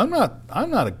strange. I'm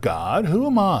not a God. Who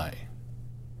am I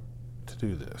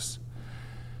do this?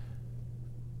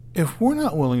 if we're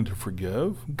not willing to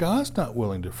forgive, God's not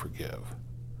willing to forgive.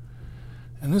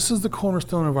 And this is the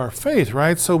cornerstone of our faith,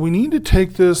 right? So we need to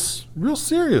take this real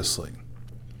seriously.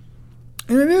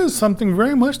 And it is something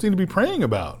very much need to be praying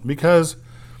about, because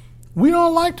we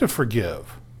don't like to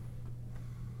forgive.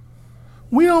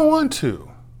 We don't want to.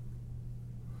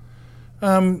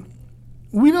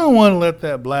 We don't want to let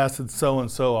that blasted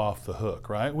so-and-so off the hook,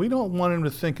 right? We don't want him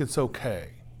to think it's okay.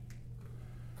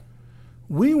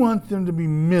 We want them to be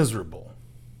miserable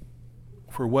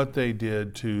for what they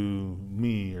did to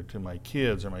me or to my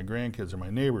kids or my grandkids or my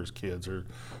neighbor's kids or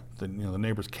the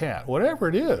neighbor's cat, whatever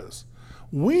it is.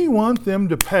 We want them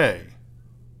to pay.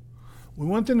 We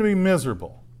want them to be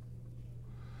miserable.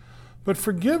 But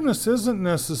forgiveness isn't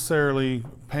necessarily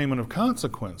payment of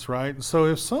consequence, right? So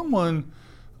if someone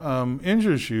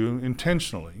injures you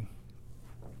intentionally,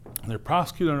 they're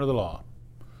prosecuted under the law,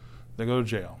 they go to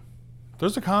jail,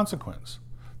 there's a consequence.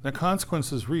 That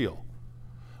consequence is real.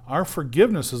 Our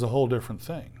forgiveness is a whole different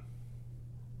thing.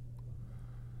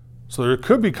 So there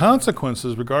could be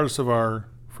consequences regardless of our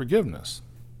forgiveness.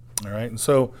 All right, and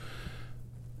so,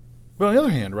 but on the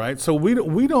other hand, right? So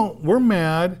we're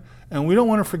mad and we don't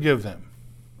want to forgive them.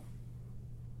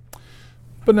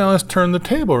 But now let's turn the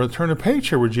table or turn the page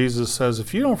here where Jesus says,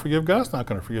 if you don't forgive, God's not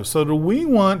going to forgive. So do we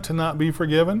want to not be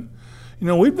forgiven?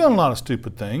 We've done a lot of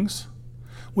stupid things.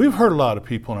 We've hurt a lot of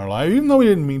people in our life, even though we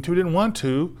didn't mean to, we didn't want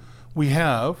to. We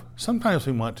have. Sometimes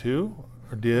we want to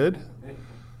or did.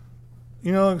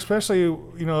 Especially,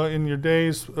 in your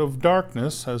days of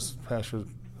darkness, as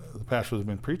the pastor has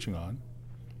been preaching on.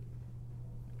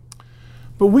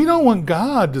 But we don't want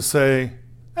God to say,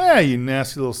 hey, you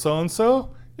nasty little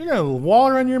so-and-so, you're going to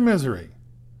water on your misery.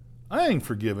 I ain't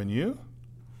forgiving you.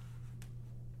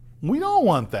 We don't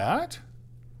want that.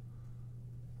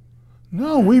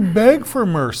 No, we beg for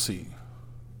mercy.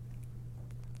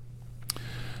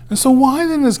 And so why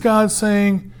then is God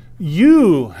saying,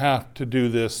 you have to do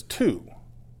this too?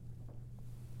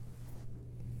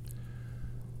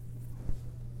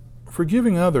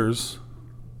 Forgiving others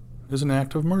is an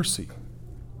act of mercy.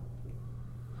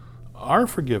 Our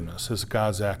forgiveness is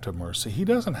God's act of mercy. He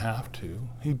doesn't have to.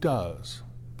 He does,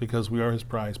 because we are his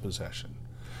prized possession.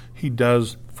 He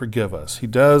does forgive us. He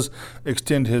does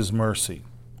extend his mercy.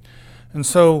 And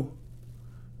so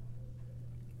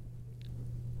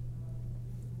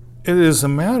it is a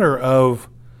matter of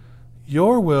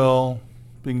your will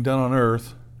being done on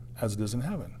earth as it is in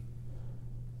heaven.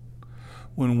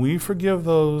 When we forgive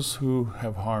those who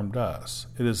have harmed us,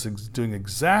 it is doing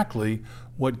exactly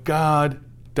what God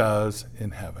does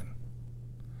in heaven.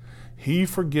 He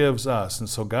forgives us. And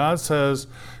so God says,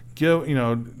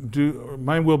 do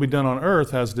my will be done on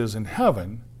earth as it is in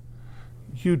heaven.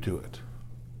 You do it.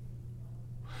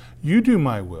 You do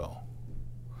my will.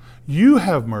 You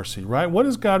have mercy, right? What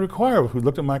does God require? We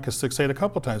looked at Micah 6:8 a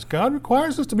couple times. God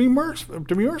requires us to be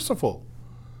merciful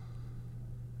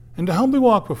and to humbly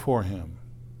walk before him.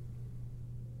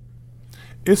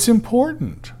 It's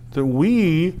important that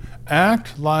we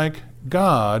act like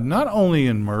God, not only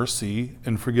in mercy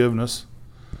and forgiveness,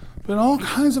 but in all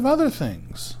kinds of other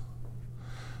things.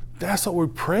 That's what we're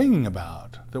praying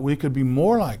about, that we could be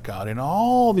more like God in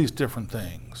all these different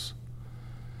things.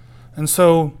 And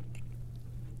so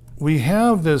we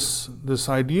have this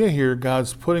idea here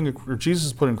Jesus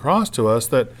is putting across to us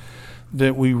that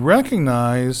we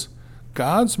recognize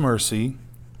God's mercy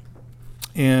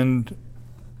and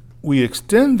we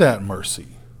extend that mercy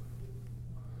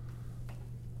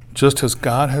just as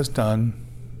God has done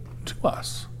to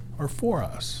us or for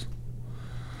us.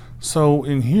 So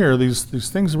in here, these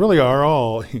things really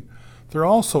are they're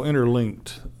also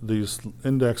interlinked, these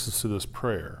indexes to this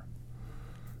prayer.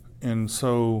 And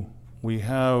so we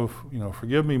have,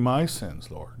 forgive me my sins,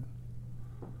 Lord,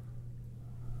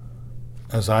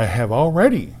 as I have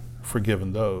already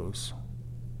forgiven those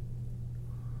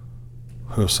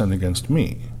who have sinned against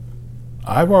me.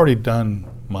 I've already done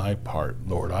my part,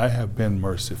 Lord. I have been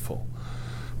merciful.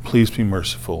 Please be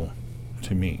merciful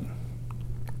to me.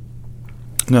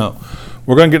 Now,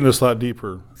 we're going to get into this a lot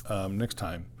deeper next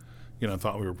time. I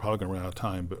thought we were probably going to run out of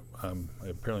time, but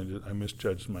I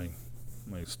misjudged my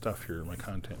stuff here, my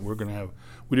content. We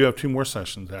do have 2 more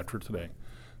sessions after today,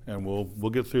 and we'll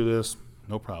get through this,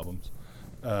 no problems.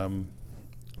 And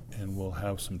we'll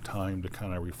have some time to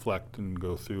kind of reflect and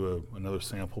go through another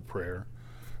sample prayer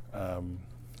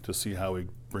to see how we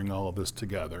bring all of this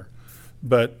together.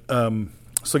 But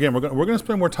so again, we're going to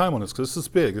spend more time on this because this is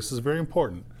big. This is very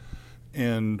important,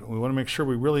 and we want to make sure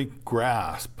we really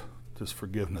grasp this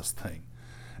forgiveness thing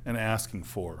and asking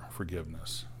for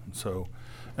forgiveness. And so,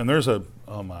 there's a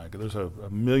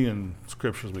million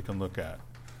scriptures we can look at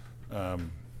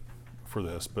for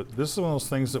this, but this is one of those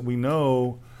things that we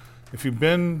know. If you've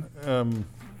been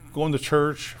going to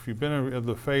church, if you've been of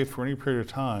the faith for any period of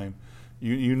time,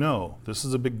 you know this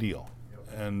is a big deal.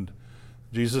 And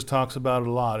Jesus talks about it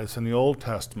a lot. It's in the Old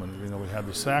Testament. We have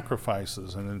the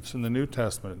sacrifices, and it's in the New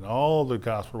Testament, and all the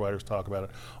gospel writers talk about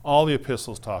it. All the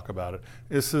epistles talk about it.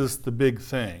 This is the big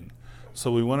thing.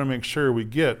 So we want to make sure we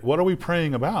get, what are we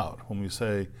praying about when we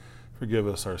say, forgive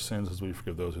us our sins as we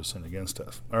forgive those who sin against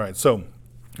us. All right, so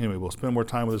anyway, we'll spend more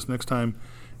time with this next time,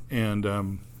 and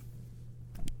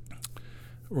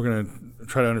we're going to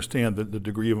try to understand the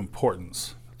degree of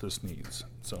importance that this needs.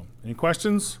 So, any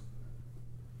questions?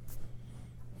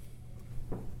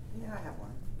 Yeah, I have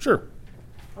one. Sure.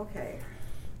 Okay.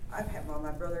 I've had,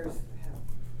 my brothers have,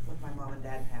 with my mom and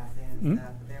dad passing and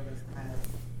stuff, there was kind of,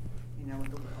 with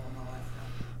the will and all that stuff.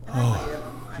 And I forgive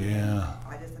them.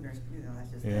 I just understand,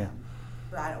 that's just them.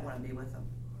 But I don't want to be with them.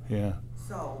 Yeah.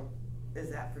 So, is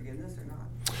that forgiveness or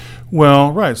not?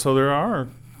 Well, right. So there are,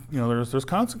 there's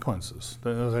consequences.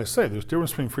 As I say, there's a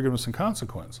difference between forgiveness and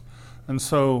consequence. And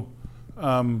so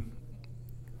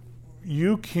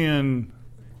you can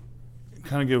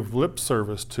kind of give lip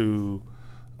service to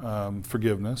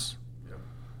forgiveness,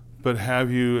 but have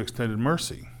you extended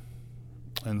mercy?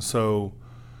 And so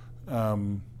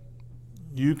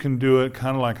you can do it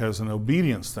kind of like as an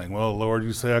obedience thing. Well, Lord,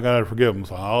 you say I got to forgive them,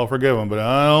 so I'll forgive them, but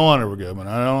I don't want to forgive them.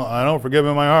 I don't forgive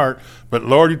them in my heart. But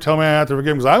Lord, you tell me I have to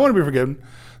forgive them because I want to be forgiven,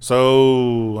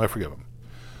 so I forgive them.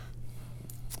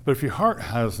 But if your heart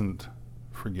hasn't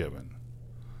forgiven,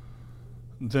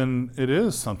 then it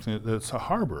is something that's a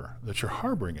harbor, that you're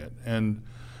harboring it. And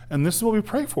this is what we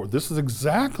pray for. This is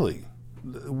exactly,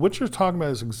 what you're talking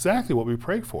about is exactly what we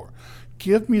pray for.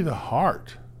 Give me the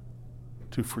heart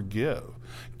to forgive.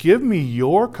 Give me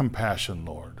your compassion,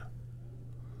 Lord.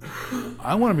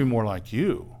 I want to be more like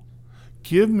you.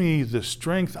 Give me the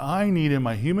strength I need in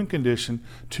my human condition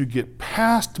to get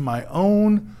past my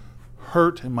own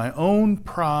hurt and my own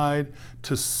pride,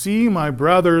 to see my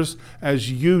brothers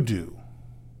as you do.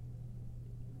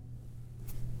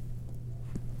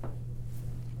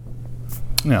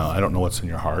 Now, I don't know what's in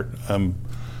your heart,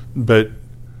 but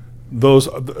those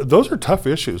are tough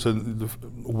issues. And the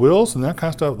wills and that kind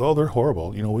of stuff, they're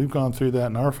horrible. We've gone through that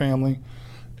in our family,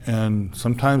 and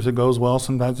sometimes it goes well,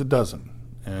 sometimes it doesn't.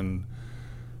 And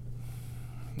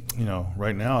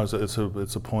right now it's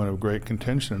a point of great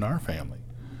contention in our family.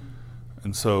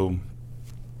 And so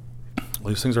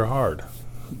these things are hard.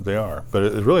 They are. But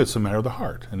it's a matter of the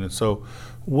heart. And so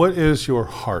what is your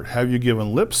heart? Have you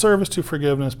given lip service to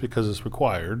forgiveness because it's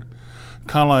required?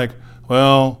 Kind of like,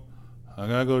 well, I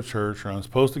got to go to church, or I'm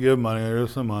supposed to give money,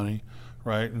 there's some money,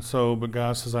 right? And so, but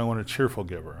God says, I want a cheerful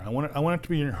giver. I want it to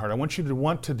be in your heart. I want you to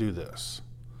want to do this.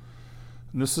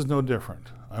 And this is no different.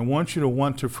 I want you to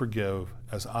want to forgive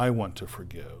as I want to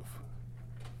forgive.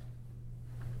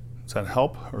 Does that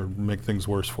help or make things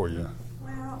worse for you?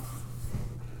 Well,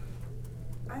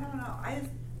 I don't know.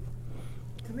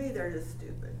 To me, they're just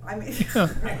stupid. I mean,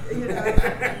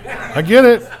 I get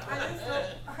it. I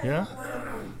don't want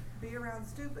to be around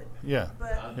stupid. Yeah.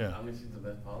 But she's the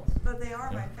best policy. But they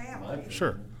are my family.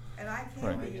 Sure. And I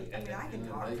can't be. I can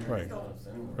talk to them. Right.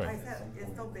 Like I said,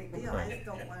 it's no big deal. I just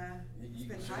don't want to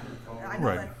spend time with them. I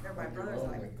know that they're my brothers.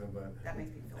 That makes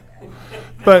me feel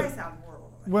bad. But I sound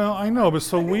horrible. Well, I know, but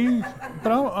I'm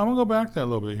gonna go back to that a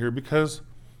little bit here because,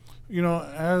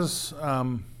 as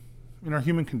in our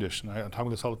human condition, I talk about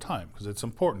this all the time because it's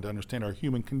important to understand our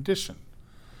human condition.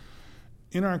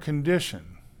 In our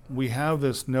condition, we have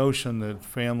this notion that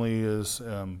family is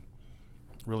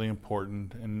really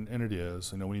important, and it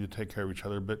is. We need to take care of each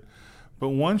other. But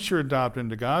once you're adopted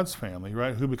into God's family,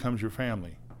 right? Who becomes your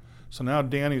family? So now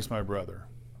Danny's my brother,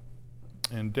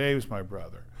 and Dave's my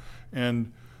brother,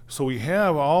 and so we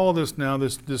have all this now,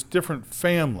 this different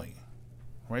family,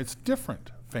 right? It's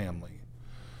different family.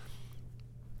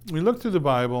 We look through the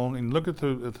Bible and look at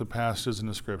the passages in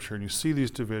the Scripture, and you see these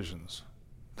divisions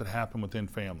that happen within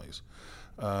families.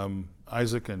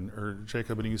 Isaac or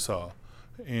Jacob and Esau,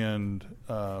 and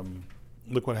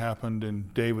look what happened in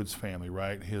David's family,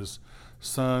 right? His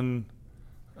son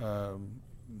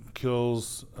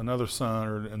kills another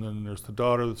son, and then there's the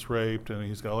daughter that's raped, and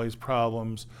he's got all these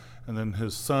problems. And then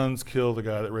his sons kill the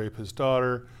guy that raped his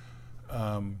daughter.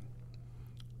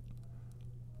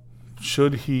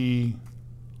 Should he?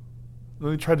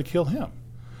 They tried to kill him,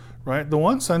 right? The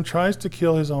one son tries to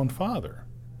kill his own father.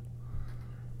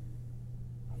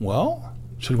 Well,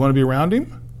 should he want to be around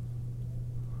him?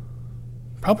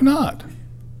 Probably not.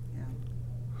 Yeah.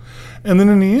 And then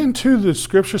in the end, too, the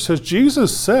Scripture says,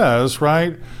 Jesus says,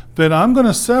 right, that I'm going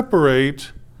to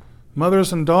separate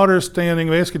Mothers and daughters standing,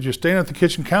 basically you're standing at the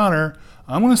kitchen counter,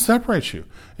 I'm going to separate you.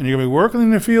 And you're going to be working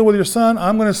in the field with your son,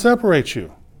 I'm going to separate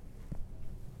you.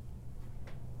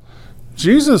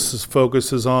 Jesus'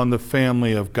 focus is on the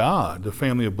family of God, the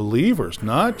family of believers,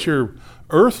 not your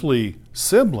earthly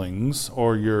siblings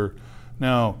or your...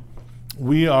 Now,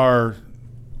 we are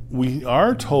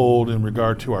told in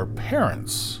regard to our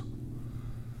parents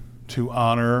to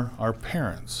honor our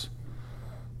parents.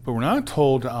 But we're not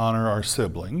told to honor our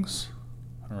siblings,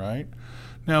 all right?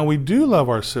 Now, we do love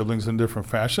our siblings in different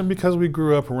fashion because we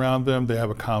grew up around them. They have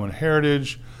a common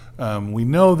heritage. We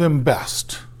know them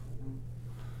best.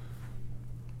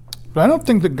 But I don't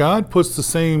think that God puts the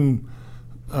same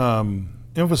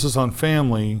emphasis on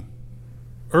family,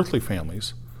 earthly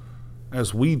families,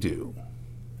 as we do.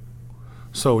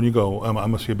 So when you go, I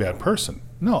must be a bad person.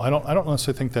 No, I don't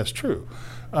necessarily think that's true.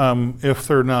 If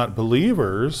they're not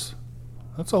believers,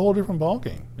 that's a whole different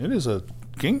ballgame. It is a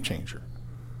game changer.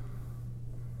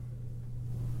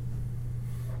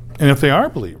 And if they are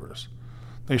believers,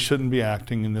 they shouldn't be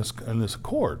acting in this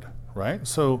accord, right?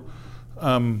 So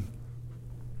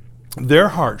their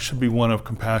heart should be one of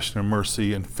compassion and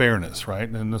mercy and fairness, right?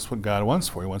 And that's what God wants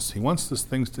for. He wants these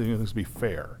things to be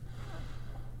fair.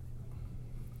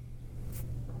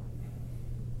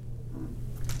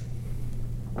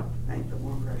 I ain't put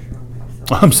more pressure on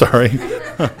myself. I'm sorry.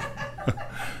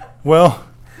 Well,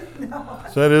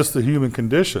 that is the human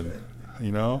condition,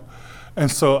 you know. And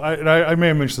so I may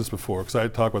have mentioned this before because I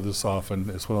talk about this often.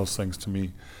 It's one of those things to me.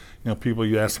 You know, people,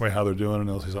 you ask somebody how they're doing and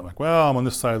they'll say something like, well, I'm on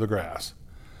this side of the grass.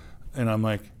 And I'm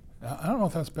like, I don't know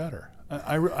if that's better.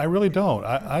 I really don't.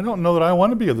 I don't know that I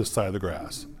want to be on this side of the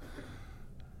grass.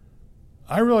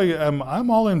 I really am. I'm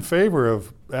all in favor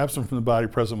of absent from the body,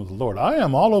 present with the Lord. I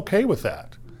am all okay with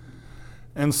that.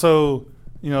 And so,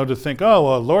 you know, to think, oh,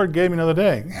 well, the Lord gave me another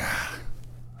day.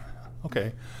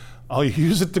 Okay, I'll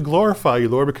use it to glorify you,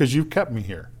 Lord, because you've kept me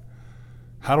here.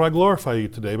 How do I glorify you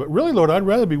today? But really, Lord, I'd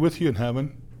rather be with you in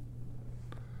heaven.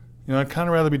 You know, I'd kind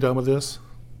of rather be done with this.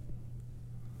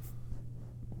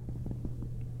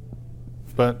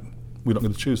 But we don't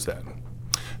get to choose that.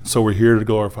 So we're here to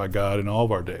glorify God in all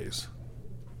of our days,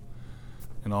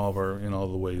 in all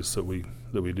the ways that we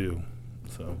do.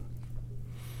 So,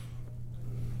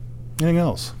 anything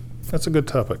else? That's a good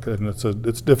topic, and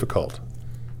it's difficult.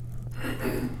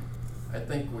 I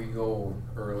think we go,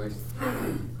 or at least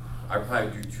I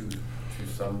probably do to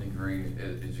some degree,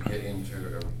 is you get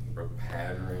into a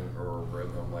pattern or a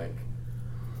rhythm, like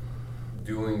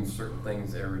doing certain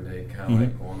things every day, kind of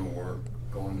like going to work,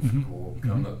 going to school,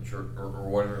 coming to church, or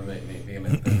whatever it may be. And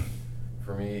I think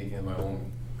for me, in my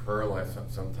own prayer life,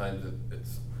 sometimes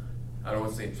it's, I don't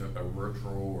want to say it's a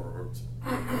ritual or it's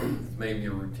maybe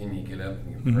a routine. You get up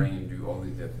and you pray and you do all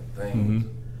these different things.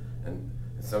 And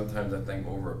sometimes I think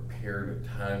over a period of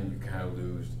time, you kind of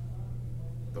lose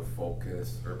the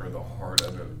focus or the heart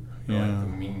of it, like the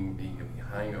meaning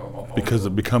behind all because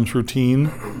it becomes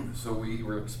routine. So we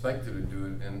were expected to do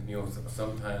it, and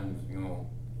sometimes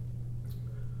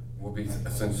we'll be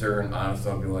sincere and honest.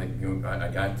 I'll be like, I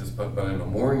got this, but in the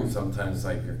morning sometimes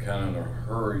like you're kind of in a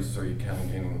hurry, so you're kind of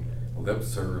getting lip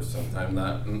service sometimes,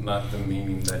 not the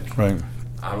meaning that. Right.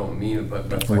 I don't mean it,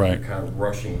 but it's like you're kind of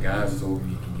rushing God so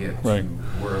you can get to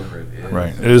wherever it is.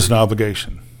 Right. It is an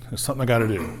obligation. It's something I got to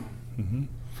do.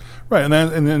 Right.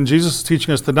 And then Jesus is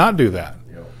teaching us to not do that.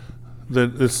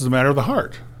 That this is a matter of the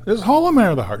heart. It's all a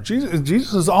matter of the heart.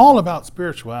 Jesus is all about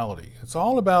spirituality. It's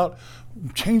all about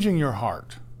changing your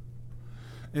heart.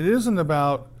 It isn't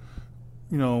about,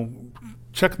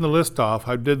 checking the list off.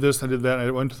 I did this, I did that.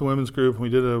 I went to the women's group, and we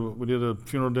did a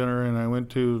funeral dinner, and I went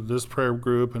to this prayer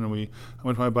group, and I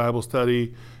went to my Bible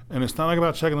study. And it's not like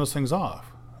about checking those things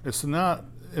off. It's not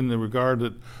in the regard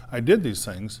that I did these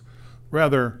things.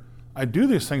 Rather, I do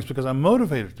these things because I'm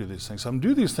motivated to do these things. I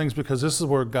do these things because this is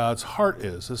where God's heart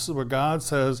is. This is where God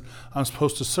says I'm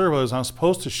supposed to serve others. I'm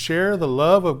supposed to share the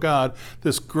love of God,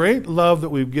 this great love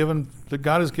that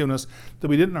God has given us that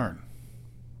we didn't earn.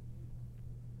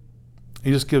 He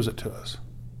just gives it to us.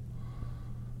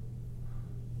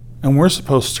 And we're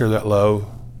supposed to share that love.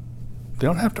 They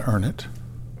don't have to earn it.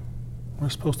 We're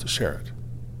supposed to share it.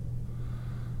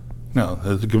 Now,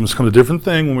 it becomes a different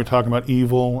thing when we're talking about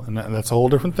evil, and that's a whole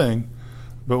different thing.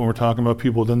 But when we're talking about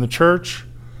people within the church,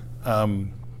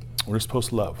 we're supposed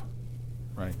to love,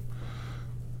 right?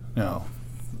 Now,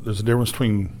 there's a difference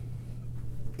between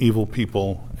evil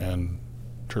people and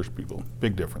church people.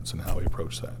 Big difference in how we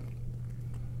approach that.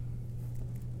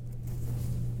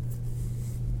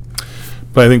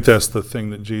 But I think that's the thing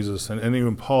that Jesus, and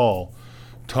even Paul,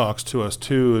 talks to us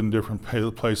too in different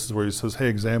places where he says, hey,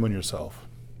 examine yourself.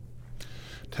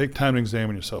 Take time to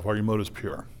examine yourself. Are your motives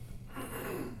pure?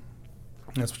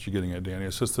 That's what you're getting at, Danny.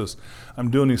 It's just this, I'm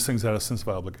doing these things out of a sense of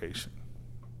obligation.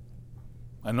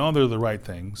 I know they're the right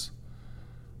things.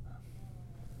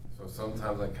 So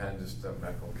sometimes I kind of just step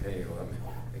back, okay, let me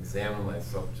examine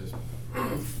myself just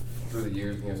through the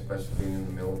years, especially being in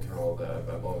the military and all that.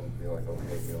 I've always been like,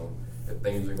 okay, if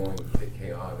things are going to get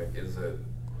chaotic, is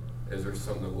there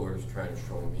something the Lord is trying to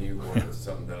show me, or is it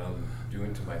something that I'm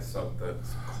doing to myself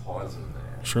that's causing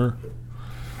that? Sure.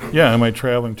 Yeah, am I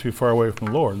traveling too far away from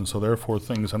the Lord? And so therefore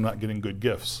I'm not getting good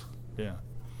gifts. Yeah.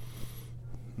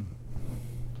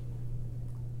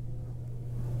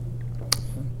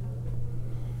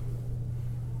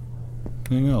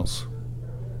 Anything else?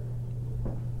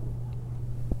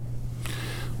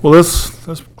 Well,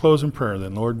 let's close in prayer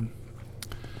then, Lord.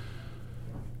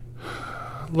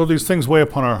 Lord, these things weigh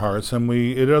upon our hearts, and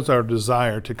it is our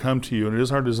desire to come to you, and it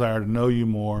is our desire to know you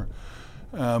more.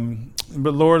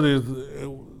 But Lord,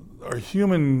 our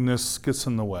humanness gets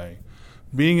in the way.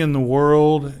 Being in the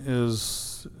world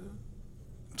is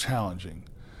challenging.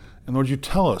 And Lord, you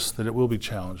tell us that it will be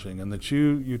challenging, and that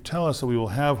you tell us that we will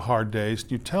have hard days.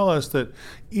 You tell us that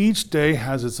each day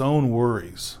has its own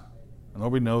worries. And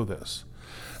Lord, we know this.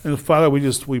 And Father,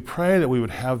 we pray that we would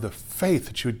have the faith,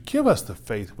 that you would give us the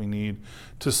faith we need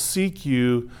to seek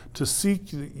you, to seek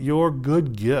your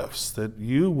good gifts, that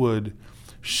you would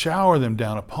shower them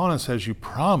down upon us as you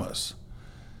promise,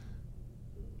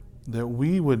 that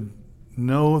we would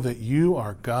know that you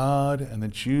are God and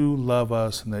that you love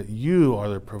us and that you are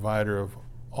the provider of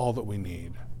all that we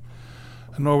need.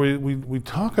 And Lord, we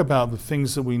talk about the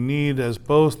things that we need as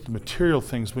both material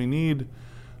things. We need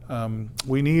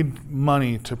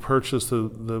money to purchase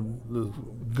the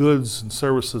goods and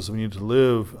services we need to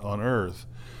live on earth.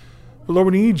 But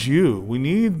Lord, we need you. We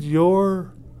need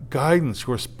your guidance,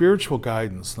 your spiritual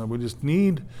guidance. Lord, we just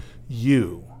need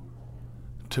you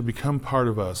to become part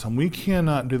of us. And we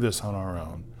cannot do this on our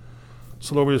own.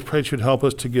 So Lord, we just pray that you'd help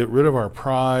us to get rid of our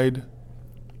pride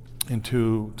and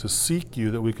to seek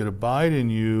you, that we could abide in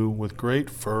you with great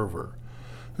fervor.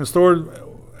 And so Lord,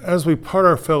 as we part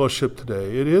our fellowship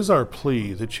today, it is our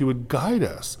plea that you would guide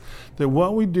us, that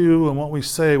what we do and what we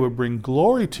say would bring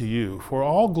glory to you, for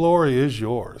all glory is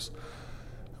yours.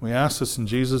 We ask this in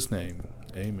Jesus' name.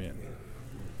 Amen.